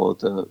possible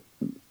that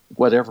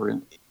whatever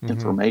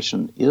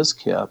information is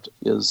kept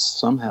is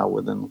somehow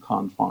within the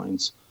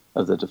confines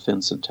of the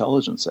Defense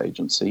Intelligence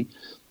Agency.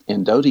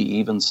 And Doty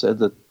even said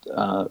that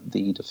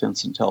the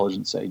Defense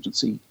Intelligence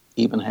Agency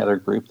even had a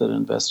group that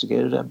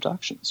investigated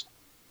abductions.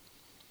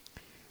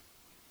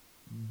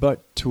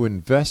 But to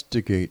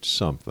investigate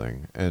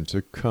something and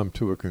to come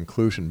to a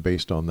conclusion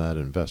based on that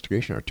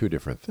investigation are two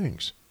different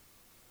things.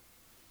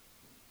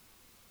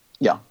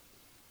 Yeah.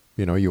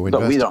 You know,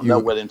 but we don't know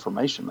what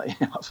information they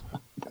have.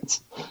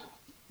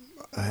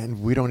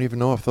 And we don't even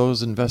know if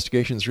those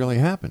investigations really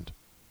happened.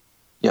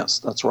 Yes,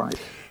 that's right.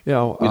 You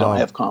know, we don't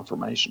have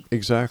confirmation.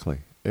 Exactly.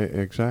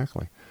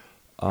 Exactly.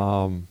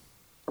 When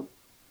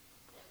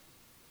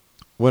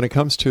it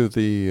comes to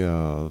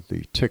the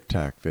Tic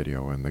Tac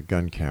video and the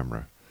gun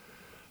camera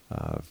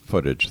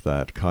footage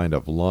that kind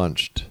of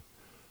launched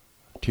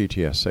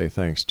TTSA,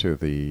 thanks to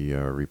the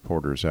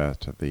reporters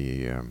at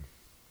the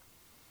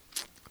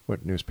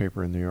what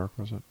newspaper in New York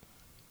was it?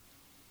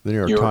 The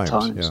New York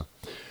Times. Yeah.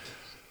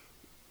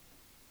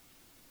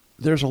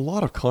 There's a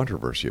lot of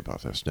controversy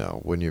about this now.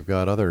 When you've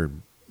got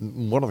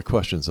one of the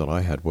questions that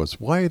I had was,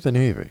 why the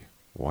Navy?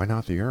 Why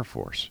not the Air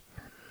Force?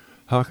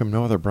 How come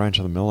no other branch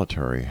of the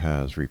military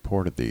has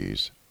reported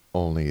these,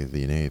 only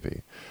the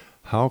Navy?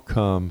 How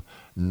come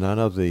none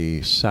of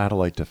the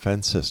satellite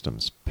defense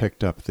systems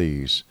picked up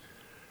these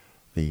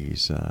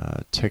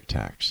Tic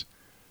Tacs?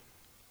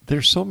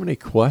 There's so many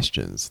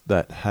questions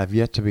that have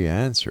yet to be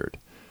answered,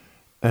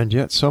 and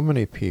yet so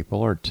many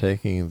people are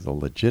taking the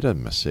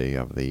legitimacy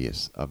of the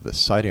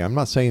sighting. I'm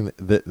not saying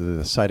that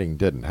the sighting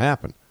didn't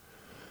happen.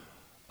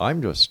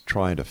 I'm just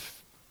trying to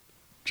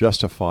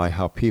justify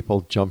how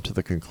people jump to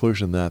the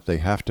conclusion that they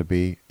have to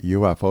be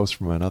UFOs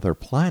from another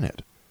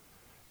planet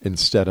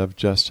instead of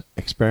just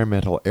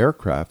experimental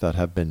aircraft that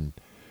have been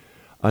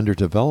under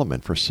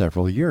development for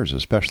several years,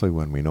 especially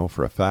when we know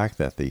for a fact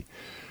that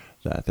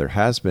there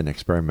has been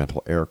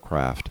experimental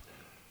aircraft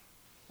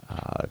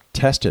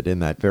tested in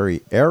that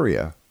very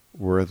area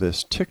where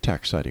this Tic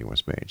Tac sighting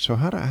was made. So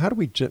how do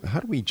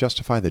we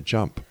justify the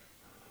jump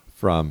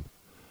from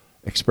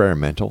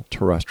experimental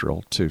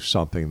terrestrial to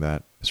something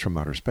that is from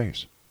outer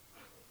space?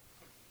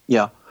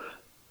 Yeah,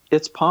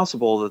 it's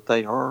possible that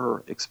they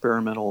are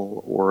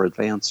experimental or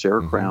advanced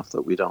aircraft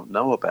that we don't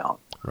know about.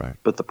 Right.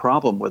 But the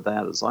problem with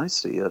that, as I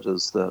see it,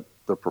 is that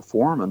the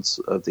performance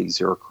of these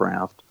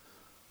aircraft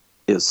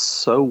is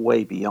so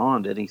way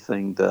beyond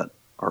anything that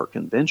our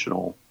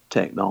conventional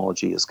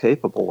technology is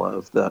capable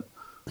of that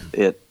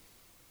it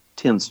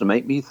tends to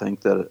make me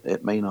think that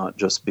it may not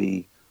just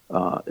be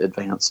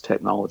advanced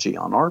technology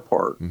on our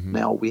part.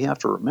 Now, we have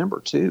to remember,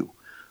 too,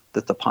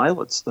 that the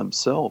pilots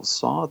themselves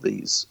saw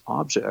these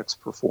objects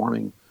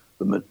performing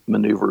the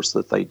maneuvers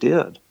that they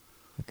did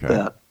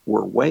that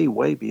were way,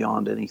 way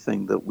beyond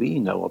anything that we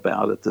know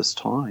about at this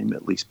time,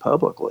 at least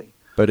publicly.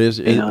 But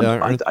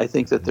I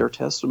think that their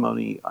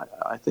testimony,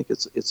 I think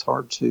it's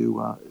hard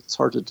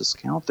to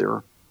discount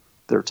their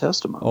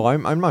testimony. Oh,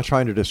 I'm not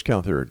trying to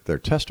discount their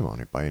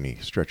testimony by any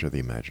stretch of the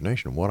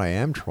imagination. What I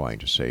am trying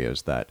to say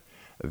is that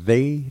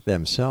they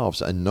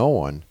themselves, and no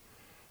one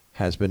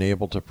has been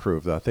able to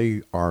prove that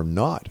they are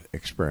not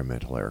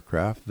experimental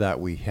aircraft, that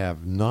we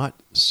have not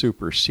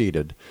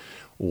superseded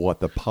what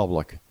the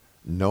public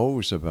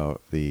knows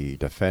about the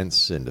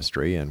defense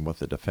industry and what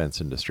the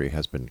defense industry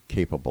has been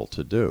capable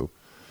to do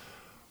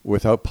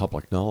without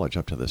public knowledge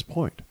up to this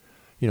point.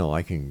 You know,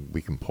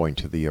 we can point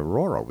to the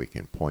Aurora, we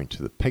can point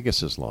to the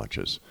Pegasus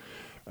launches,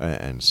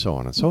 and so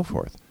on and so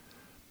forth.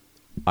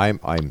 I'm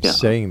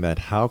saying that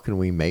how can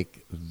we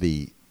make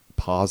the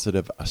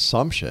positive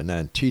assumption,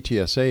 and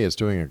TTSA is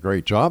doing a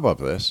great job of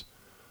this,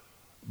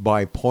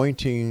 by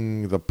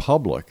pointing the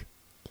public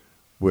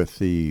with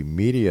the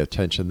media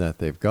attention that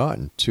they've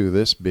gotten to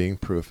this being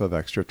proof of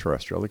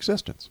extraterrestrial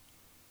existence.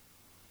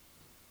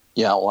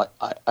 Yeah, well,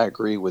 I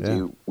agree with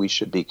you. We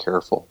should be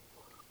careful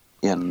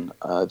in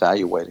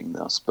evaluating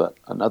this. But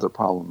another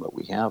problem that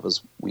we have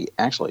is we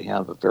actually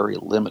have a very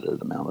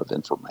limited amount of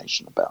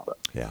information about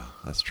it. Yeah,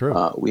 that's true.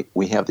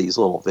 We have these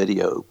little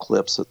video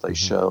clips that they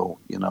show,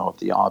 of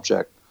the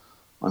object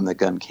on the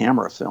gun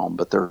camera film,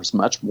 but there's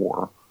much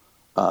more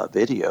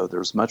video.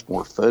 There's much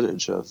more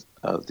footage of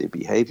the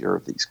behavior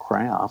of these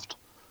craft.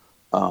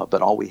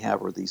 But all we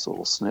have are these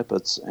little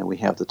snippets, and we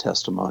have the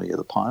testimony of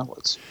the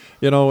pilots.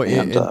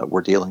 And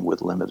we're dealing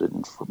with limited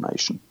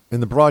information. In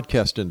the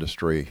broadcast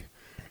industry,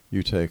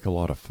 you take a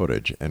lot of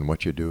footage, and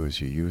what you do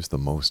is you use the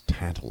most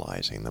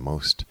tantalizing, the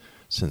most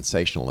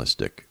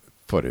sensationalistic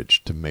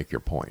footage to make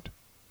your point.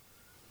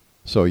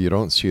 So you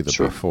don't see the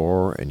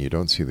before and you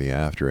don't see the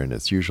after, and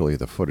it's usually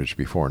the footage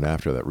before and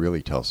after that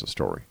really tells the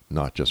story,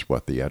 not just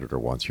what the editor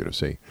wants you to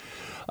see.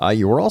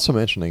 You were also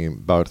mentioning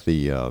about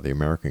the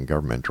American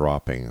government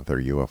dropping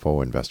their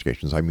UFO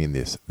investigations. I mean,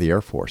 the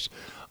Air Force.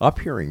 Up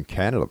here in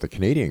Canada, the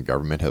Canadian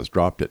government has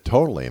dropped it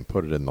totally and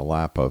put it in the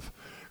lap of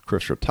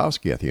Chris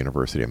Rutowski at the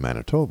University of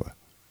Manitoba.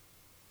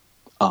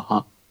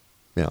 Uh-huh.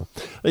 Yeah.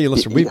 Hey,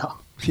 listen,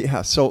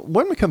 so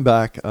when we come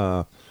back,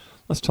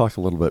 let's talk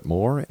a little bit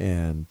more,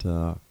 and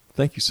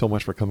thank you so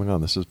much for coming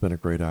on. This has been a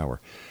great hour.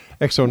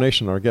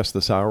 Exonation, our guest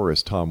this hour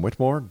is Tom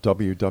Whitmore,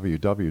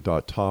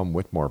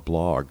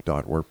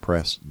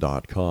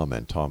 www.tomwhitmoreblog.wordpress.com,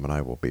 and Tom and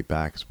I will be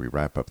back as we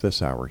wrap up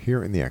this hour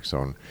here in the X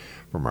Zone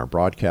from our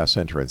broadcast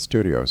center and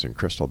studios in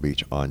Crystal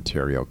Beach,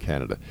 Ontario,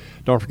 Canada.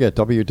 Don't forget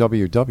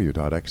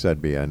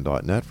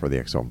www.xzbn.net for the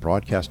X Zone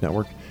Broadcast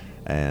Network,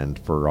 and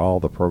for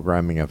all the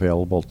programming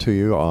available to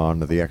you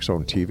on the X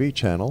Zone TV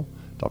channel,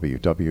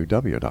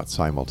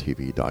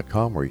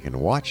 www.simultv.com, where you can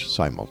watch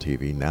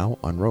SimulTV now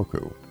on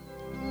Roku.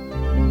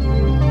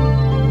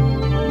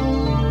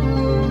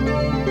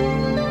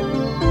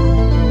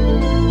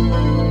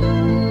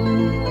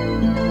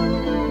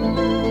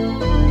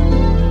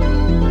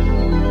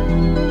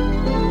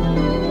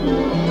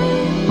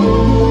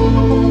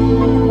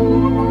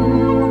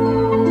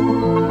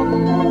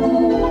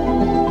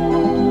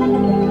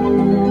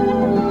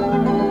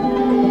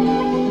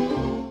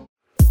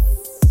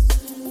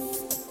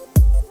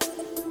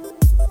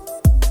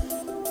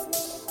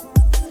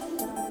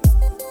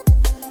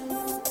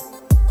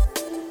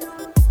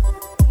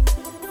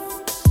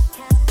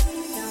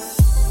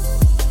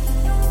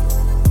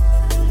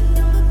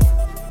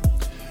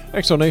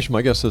 Exonation,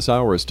 my guest this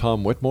hour is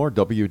Tom Whitmore,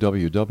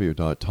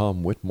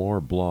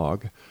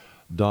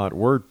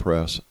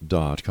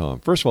 www.tomwhitmoreblog.wordpress.com.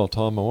 First of all,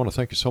 Tom, I want to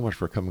thank you so much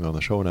for coming on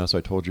the show, and as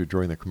I told you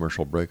during the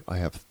commercial break, I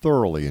have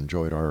thoroughly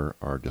enjoyed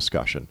our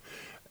discussion,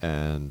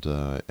 and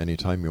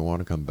anytime you want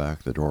to come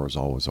back, the door is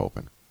always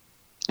open.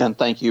 And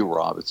thank you,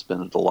 Rob. It's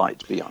been a delight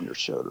to be on your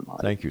show tonight.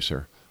 Thank you,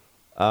 sir.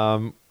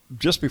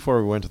 Just before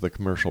we went to the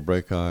commercial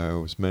break, I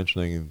was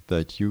mentioning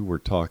that you were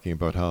talking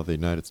about how the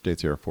United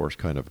States Air Force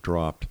kind of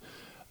dropped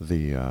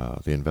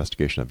the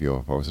investigation of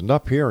UFOs. And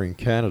up here in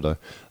Canada,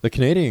 the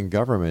Canadian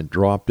government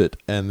dropped it,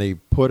 and they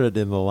put it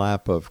in the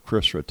lap of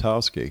Chris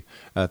Rutowski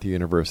at the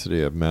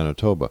University of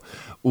Manitoba.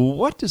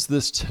 What does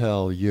this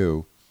tell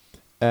you,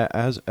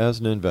 as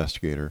an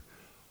investigator,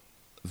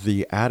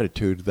 the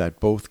attitude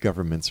that both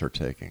governments are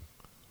taking?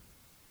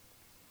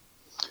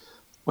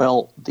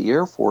 Well, the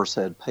Air Force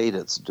had paid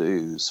its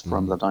dues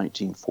from the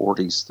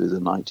 1940s through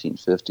the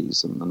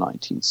 1950s and the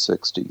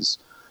 1960s.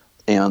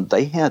 And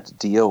they had to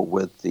deal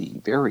with the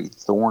very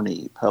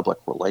thorny public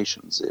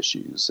relations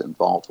issues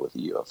involved with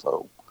the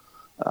UFO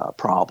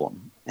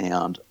problem,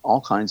 and all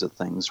kinds of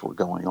things were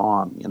going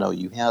on. You know,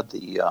 you had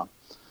the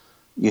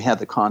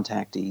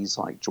contactees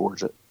like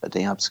George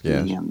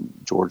Adamski and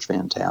George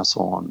Van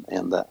Tassel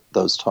and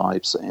those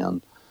types,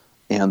 and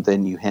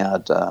then you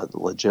had the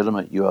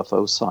legitimate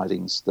UFO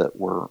sightings that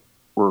were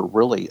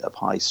really of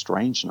high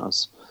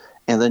strangeness,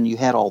 and then you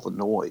had all the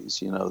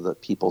noise. You know, the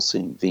people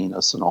seeing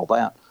Venus and all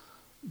that.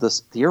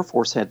 The Air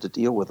Force had to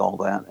deal with all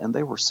that, and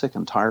they were sick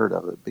and tired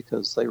of it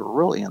because they were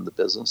really in the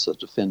business of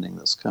defending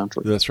this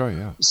country. That's right,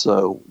 yeah.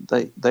 So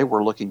they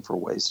were looking for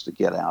ways to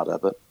get out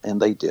of it,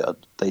 and they did.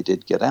 They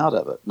did get out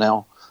of it.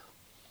 Now,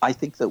 I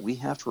think that we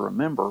have to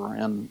remember,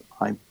 and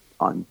I'm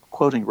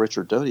quoting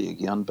Richard Doty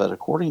again, but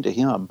according to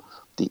him,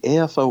 the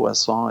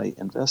AFOSI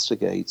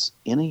investigates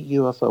any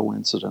UFO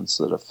incidents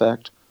that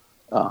affect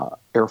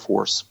Air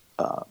Force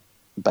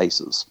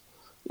bases.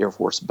 Air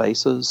Force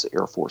bases,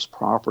 Air Force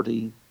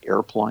property,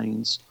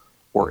 airplanes,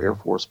 or Air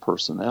Force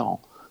personnel.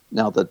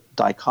 Now, the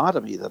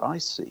dichotomy that I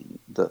see,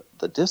 the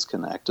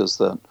disconnect,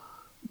 is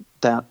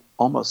that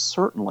almost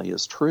certainly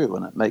is true,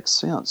 and it makes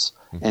sense.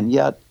 Mm-hmm. And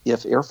yet,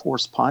 if Air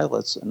Force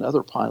pilots and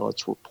other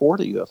pilots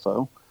report a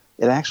UFO,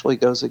 it actually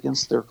goes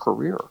against their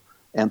career,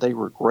 and they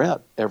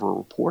regret ever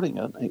reporting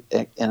it,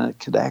 and it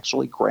could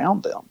actually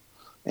ground them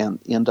and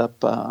end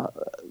up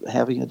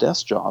having a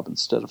desk job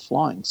instead of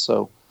flying.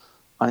 So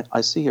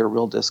I see a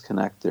real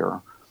disconnect there.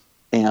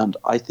 And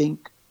I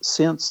think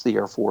since the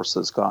Air Force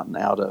has gotten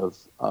out of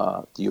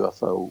the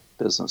UFO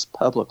business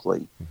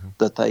publicly,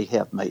 that they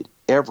have made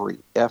every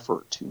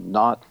effort to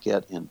not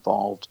get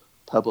involved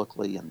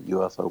publicly in the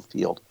UFO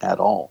field at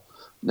all.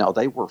 Now,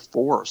 they were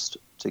forced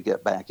to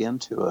get back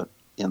into it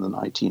in the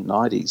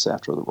 1990s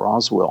after the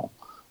Roswell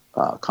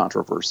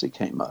controversy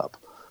came up.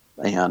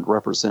 And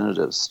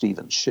Representative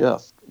Stephen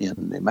Schiff in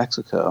New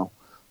Mexico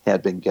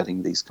had been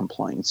getting these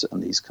complaints,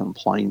 and these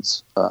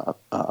complaints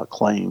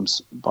claims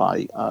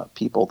by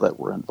people that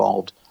were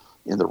involved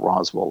in the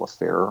Roswell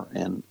affair,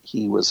 and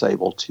he was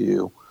able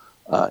to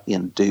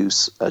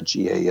induce a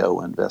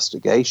GAO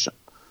investigation.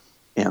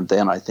 And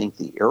then I think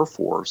the Air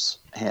Force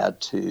had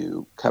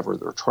to cover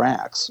their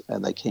tracks,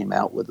 and they came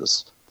out with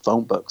this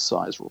phone book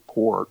size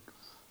report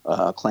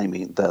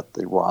claiming that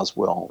the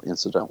Roswell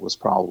incident was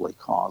probably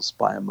caused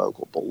by a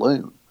mogul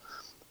balloon.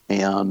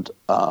 And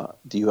the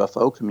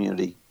UFO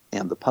community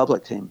and the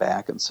public came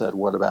back and said,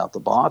 what about the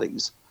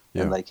bodies?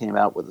 Yeah. And they came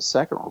out with a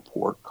second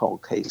report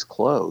called Case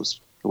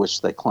Closed, in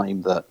which they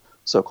claimed that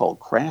so-called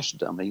crash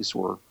dummies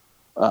were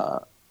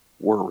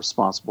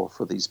responsible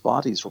for these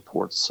bodies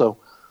reports. So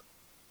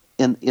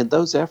in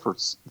those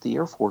efforts, the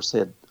Air Force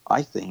had,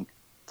 I think,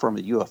 from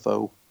a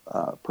UFO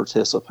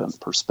participant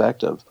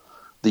perspective,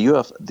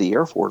 the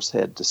Air Force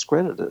had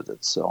discredited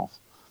itself.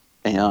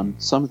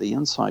 And some of the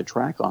inside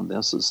track on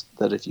this is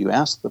that if you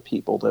ask the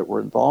people that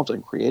were involved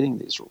in creating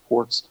these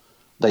reports,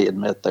 they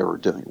admit they were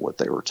doing what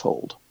they were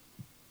told.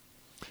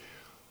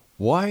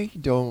 Why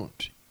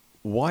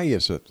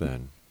is it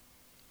then,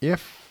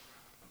 if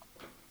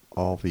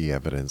all the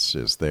evidence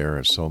is there,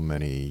 as so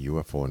many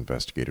UFO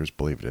investigators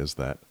believe it is,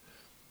 that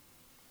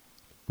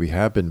we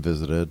have been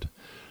visited?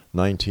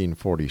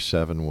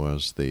 1947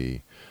 was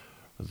the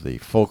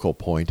focal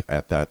point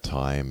at that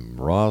time.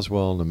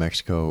 Roswell, New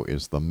Mexico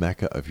is the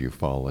mecca of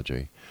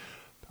ufology.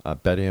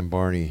 Betty and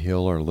Barney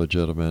Hill are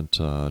legitimate.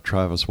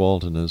 Travis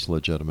Walton is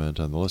legitimate.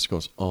 And the list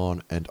goes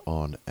on and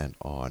on and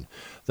on.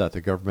 That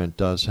the government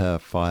does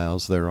have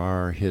files. There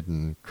are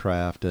hidden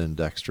craft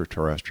and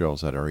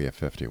extraterrestrials at Area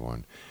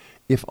 51.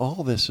 If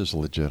all this is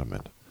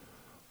legitimate,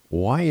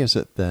 why is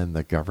it then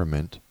the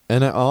government,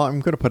 and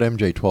I'm going to put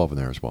MJ-12 in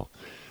there as well,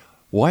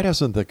 why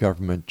doesn't the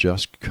government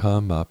just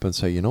come up and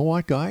say, you know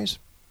what, guys?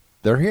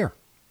 They're here.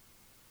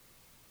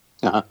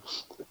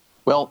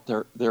 Well,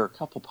 there are a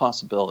couple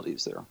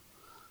possibilities there.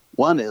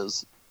 One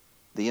is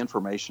the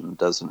information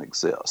doesn't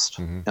exist.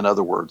 Mm-hmm. In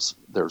other words,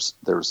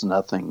 there's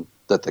nothing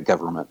that the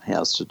government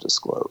has to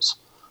disclose.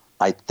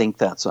 I think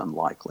that's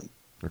unlikely.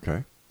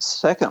 Okay.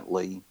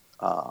 Secondly,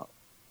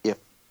 if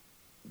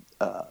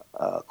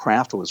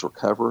craft was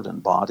recovered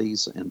and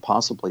bodies, and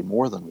possibly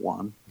more than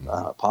one,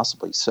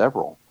 possibly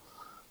several,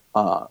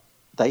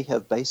 they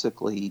have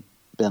basically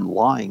been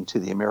lying to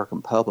the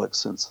American public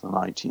since the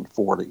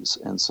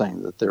 1940s and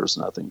saying that there's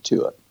nothing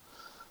to it.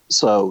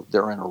 So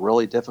they're in a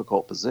really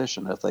difficult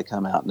position if they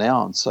come out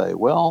now and say,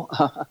 well,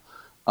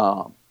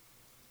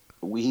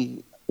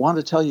 we want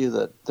to tell you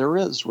that there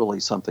is really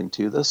something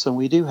to this and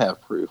we do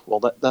have proof.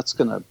 Well, that's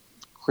going to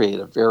create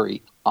a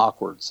very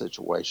awkward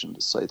situation,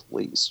 to say the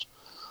least.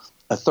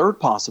 A third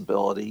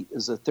possibility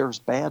is that there's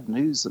bad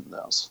news in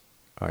this.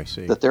 I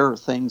see. That there are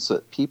things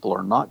that people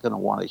are not going to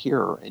want to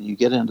hear, and you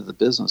get into the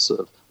business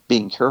of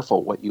being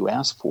careful what you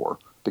ask for,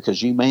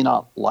 because you may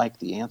not like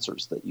the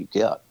answers that you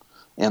get.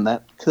 And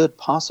that could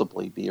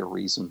possibly be a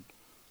reason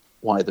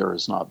why there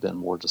has not been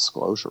more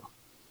disclosure.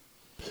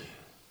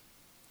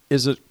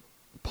 Is it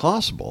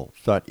possible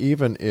that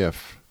even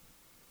if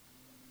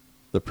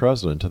the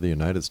President of the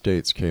United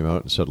States came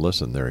out and said,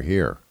 listen, they're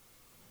here,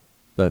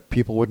 that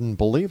people wouldn't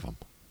believe him?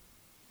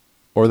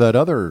 Or that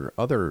other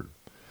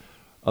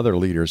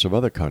leaders of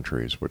other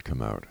countries would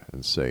come out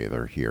and say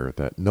they're here,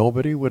 that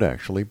nobody would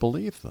actually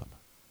believe them?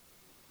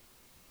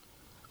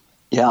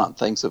 Yeah,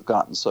 things have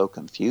gotten so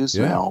confused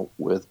now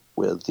with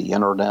the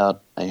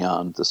internet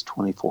and this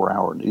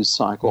 24-hour news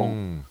cycle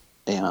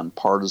and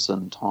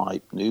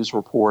partisan-type news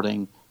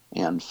reporting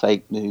and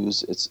fake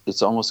news.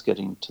 It's almost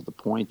getting to the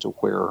point to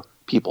where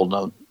people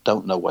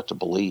don't know what to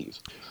believe.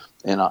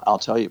 And I'll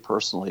tell you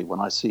personally, when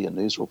I see a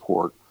news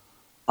report,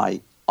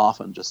 I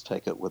often just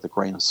take it with a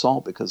grain of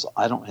salt, because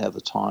I don't have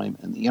the time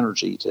and the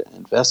energy to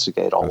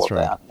investigate all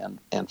that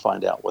and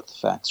find out what the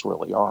facts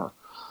really are.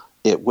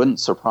 It wouldn't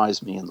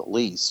surprise me in the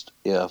least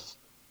if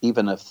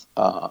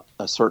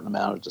a certain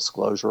amount of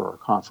disclosure or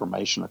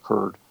confirmation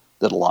occurred,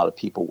 that a lot of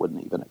people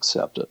wouldn't even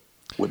accept it,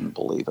 wouldn't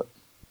believe it.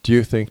 Do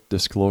you think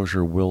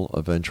disclosure will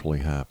eventually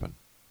happen?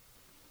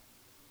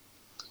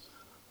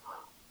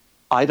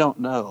 I don't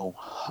know.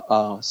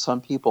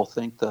 Some people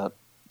think that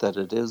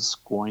it is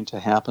going to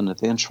happen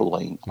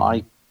eventually. Mm-hmm.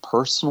 I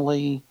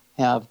personally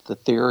have the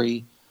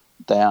theory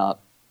that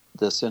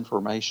this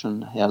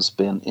information has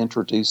been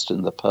introduced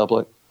into the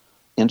public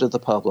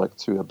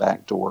through a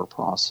backdoor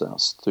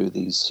process, through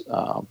these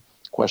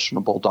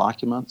questionable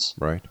documents.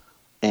 Right.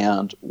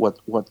 And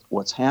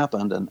what's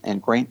happened,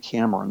 and Grant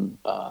Cameron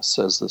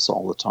says this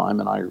all the time,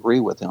 and I agree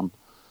with him,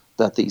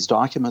 that these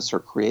documents are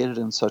created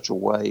in such a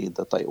way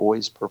that they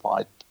always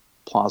provide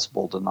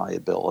plausible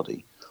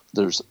deniability.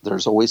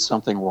 There's always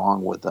something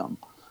wrong with them.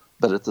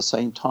 But at the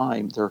same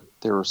time,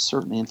 there are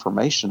certain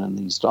information in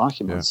these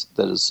documents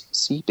that is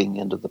seeping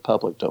into the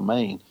public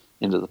domain,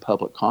 into the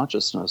public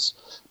consciousness.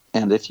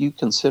 And if you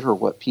consider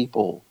what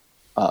people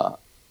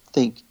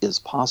think is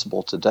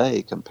possible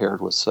today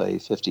compared with, say,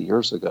 50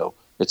 years ago,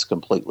 it's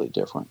completely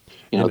different.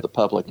 The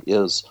public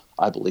is,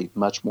 I believe,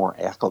 much more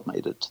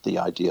acclimated to the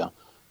idea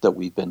that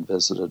we've been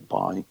visited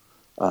by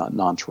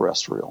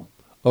non-terrestrial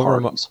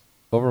parties.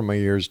 Over my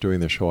years doing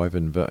the show, I've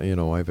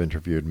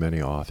interviewed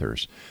many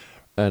authors,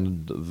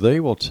 and they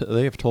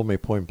have told me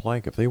point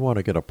blank, if they want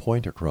to get a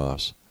point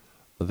across,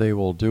 they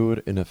will do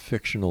it in a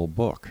fictional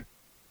book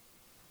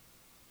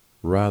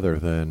rather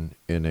than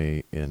in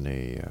a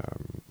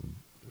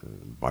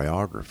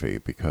biography,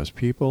 because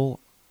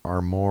people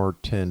are more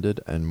tended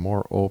and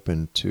more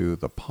open to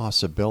the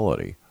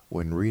possibility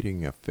when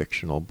reading a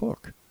fictional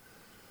book.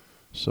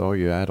 So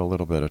you add a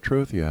little bit of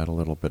truth, you add a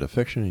little bit of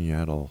fiction, and you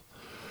add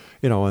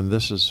and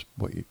this is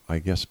what I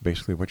guess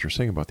basically what you're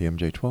saying about the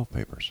MJ-12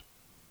 papers.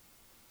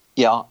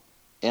 Yeah,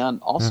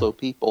 and also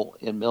people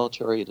in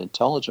military and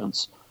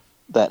intelligence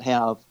that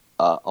have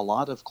a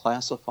lot of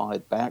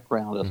classified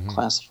background and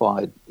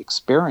classified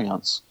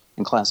experience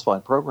in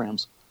classified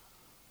programs.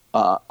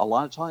 A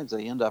lot of times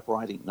they end up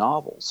writing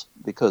novels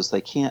because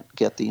they can't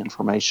get the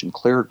information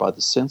cleared by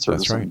the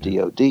censors in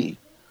DOD,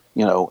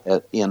 in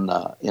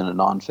a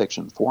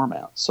nonfiction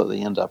format. So they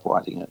end up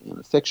writing it in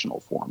a fictional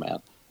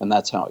format, and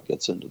that's how it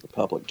gets into the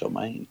public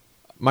domain.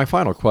 My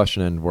final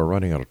question, and we're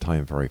running out of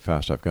time very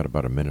fast. I've got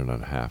about a minute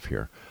and a half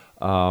here.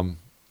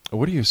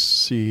 What do you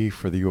see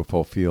for the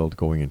UFO field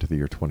going into the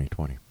year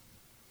 2020?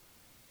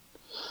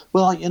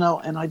 Well,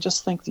 and I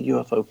just think the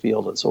UFO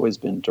field has always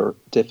been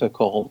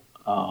difficult.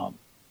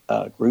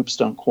 Groups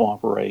don't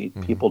cooperate.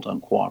 People don't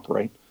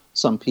cooperate.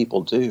 Some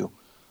people do.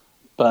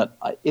 But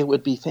it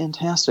would be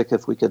fantastic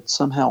if we could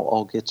somehow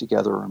all get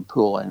together and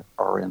pool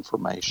our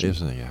information.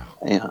 Isn't it?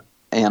 Yeah.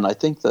 And I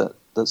think that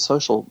the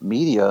social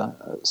media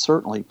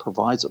certainly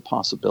provides a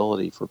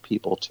possibility for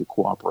people to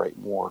cooperate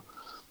more.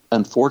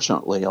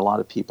 Unfortunately, a lot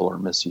of people are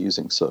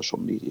misusing social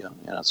media,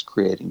 and it's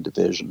creating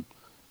division,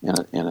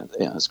 and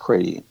it's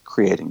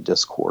creating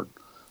discord.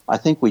 I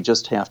think we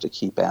just have to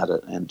keep at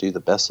it and do the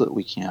best that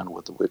we can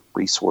with the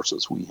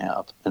resources we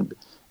have, and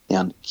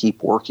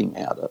keep working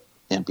at it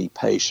and be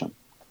patient.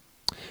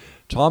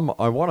 Tom,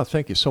 I want to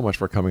thank you so much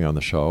for coming on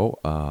the show.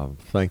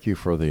 Thank you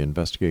for the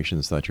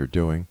investigations that you're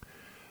doing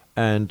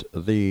and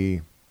the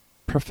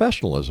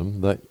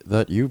professionalism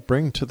that you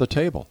bring to the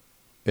table.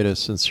 It is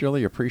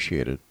sincerely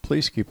appreciated.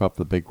 Please keep up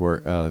the big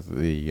work,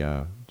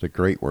 the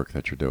great work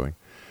that you're doing,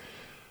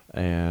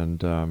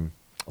 and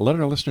let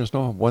our listeners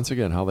know once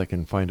again how they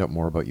can find out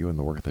more about you and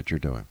the work that you're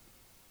doing.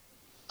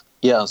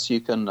 Yes,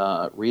 you can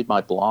read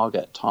my blog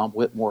at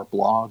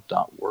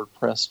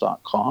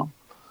tomwhitmoreblog.wordpress.com,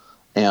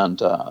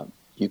 and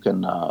you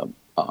can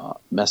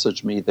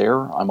message me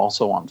there. I'm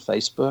also on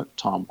Facebook,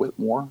 Tom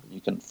Whitmore.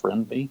 You can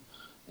friend me,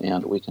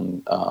 and we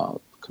can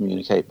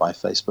communicate by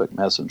Facebook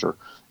Messenger.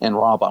 And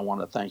Rob, I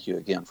want to thank you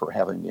again for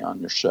having me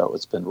on your show.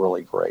 It's been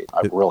really great.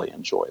 I've really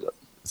enjoyed it.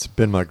 It's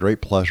been my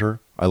great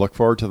pleasure. I look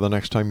forward to the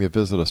next time you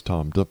visit us,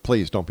 Tom.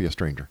 Please don't be a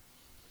stranger.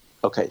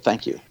 Okay,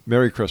 thank you.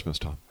 Merry Christmas,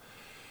 Tom.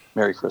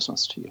 Merry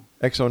Christmas to you.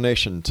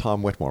 Exonation,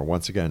 Tom Whitmore.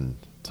 Once again,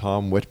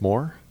 Tom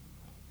Whitmore,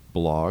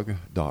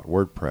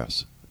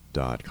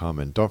 blog.wordpress.com.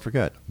 And don't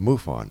forget,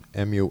 MUFON,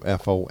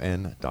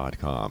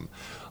 MUFON.com.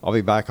 I'll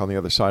be back on the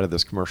other side of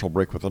this commercial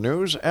break with the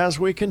news as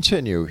we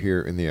continue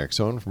here in the X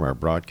Zone from our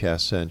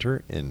broadcast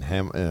center in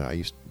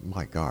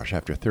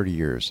after 30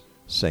 years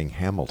saying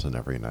Hamilton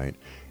every night,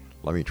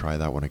 let me try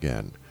that one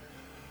again.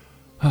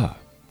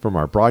 From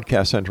our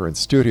broadcast center and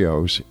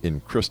studios in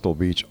Crystal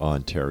Beach,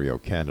 Ontario,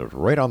 Canada,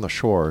 right on the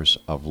shores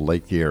of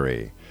Lake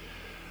Erie.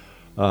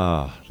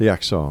 The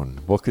X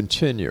Zone will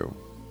continue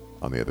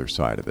on the other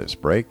side of this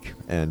break.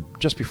 And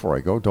just before I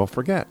go, don't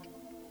forget,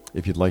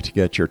 if you'd like to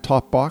get your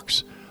top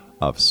box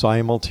of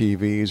Simul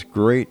TV's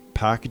great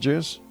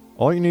packages,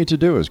 all you need to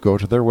do is go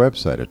to their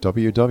website at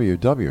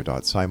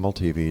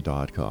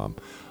www.simultv.com.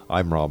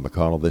 I'm Rob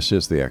McConnell. This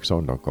is the X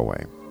Zone. Don't go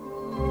away.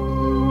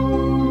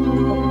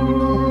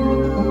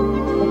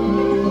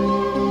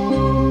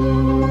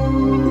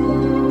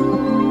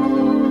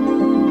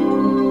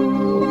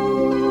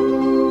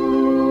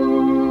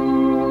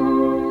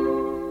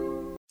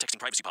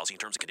 Privacy policy and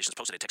terms and conditions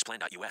posted at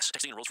textplan.us.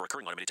 Texting enrolls for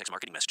recurring automated text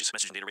marketing messages.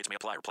 Message and data rates may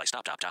apply. Reply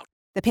stop to opt out.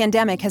 The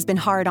pandemic has been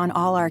hard on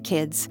all our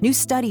kids. New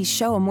studies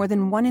show more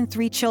than 1 in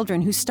 3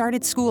 children who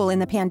started school in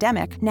the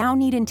pandemic now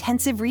need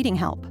intensive reading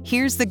help.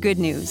 Here's the good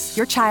news.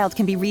 Your child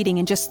can be reading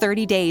in just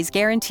 30 days,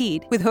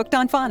 guaranteed, with Hooked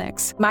on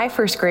Phonics. My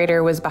first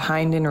grader was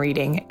behind in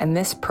reading, and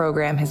this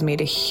program has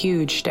made a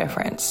huge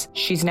difference.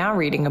 She's now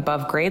reading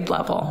above grade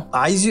level.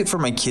 I use it for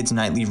my kids'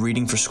 nightly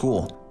reading for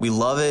school. We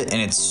love it,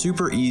 and it's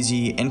super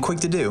easy and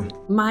quick to do.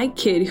 My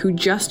kid, who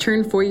just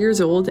turned 4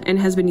 years old and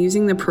has been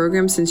using the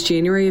program since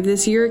January of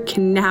this year,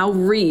 can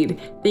now read.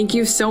 Thank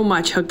you so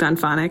much, Hooked on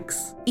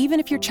Phonics. Even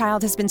if your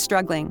child has been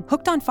struggling,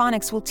 Hooked on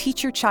Phonics will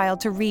teach your child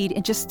to read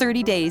in just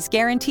 30 days,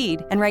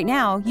 guaranteed. And right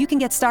now, you can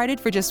get started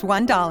for just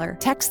 $1.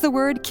 Text the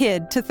word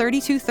KID to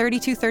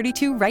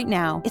 323232 right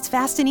now. It's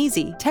fast and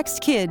easy.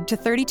 Text KID to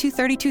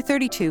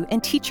 323232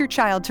 and teach your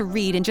child to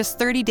read in just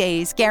 30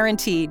 days,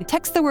 guaranteed.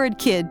 Text the word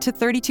KID to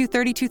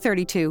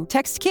 323232.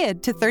 Text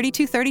KID to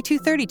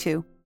 323232.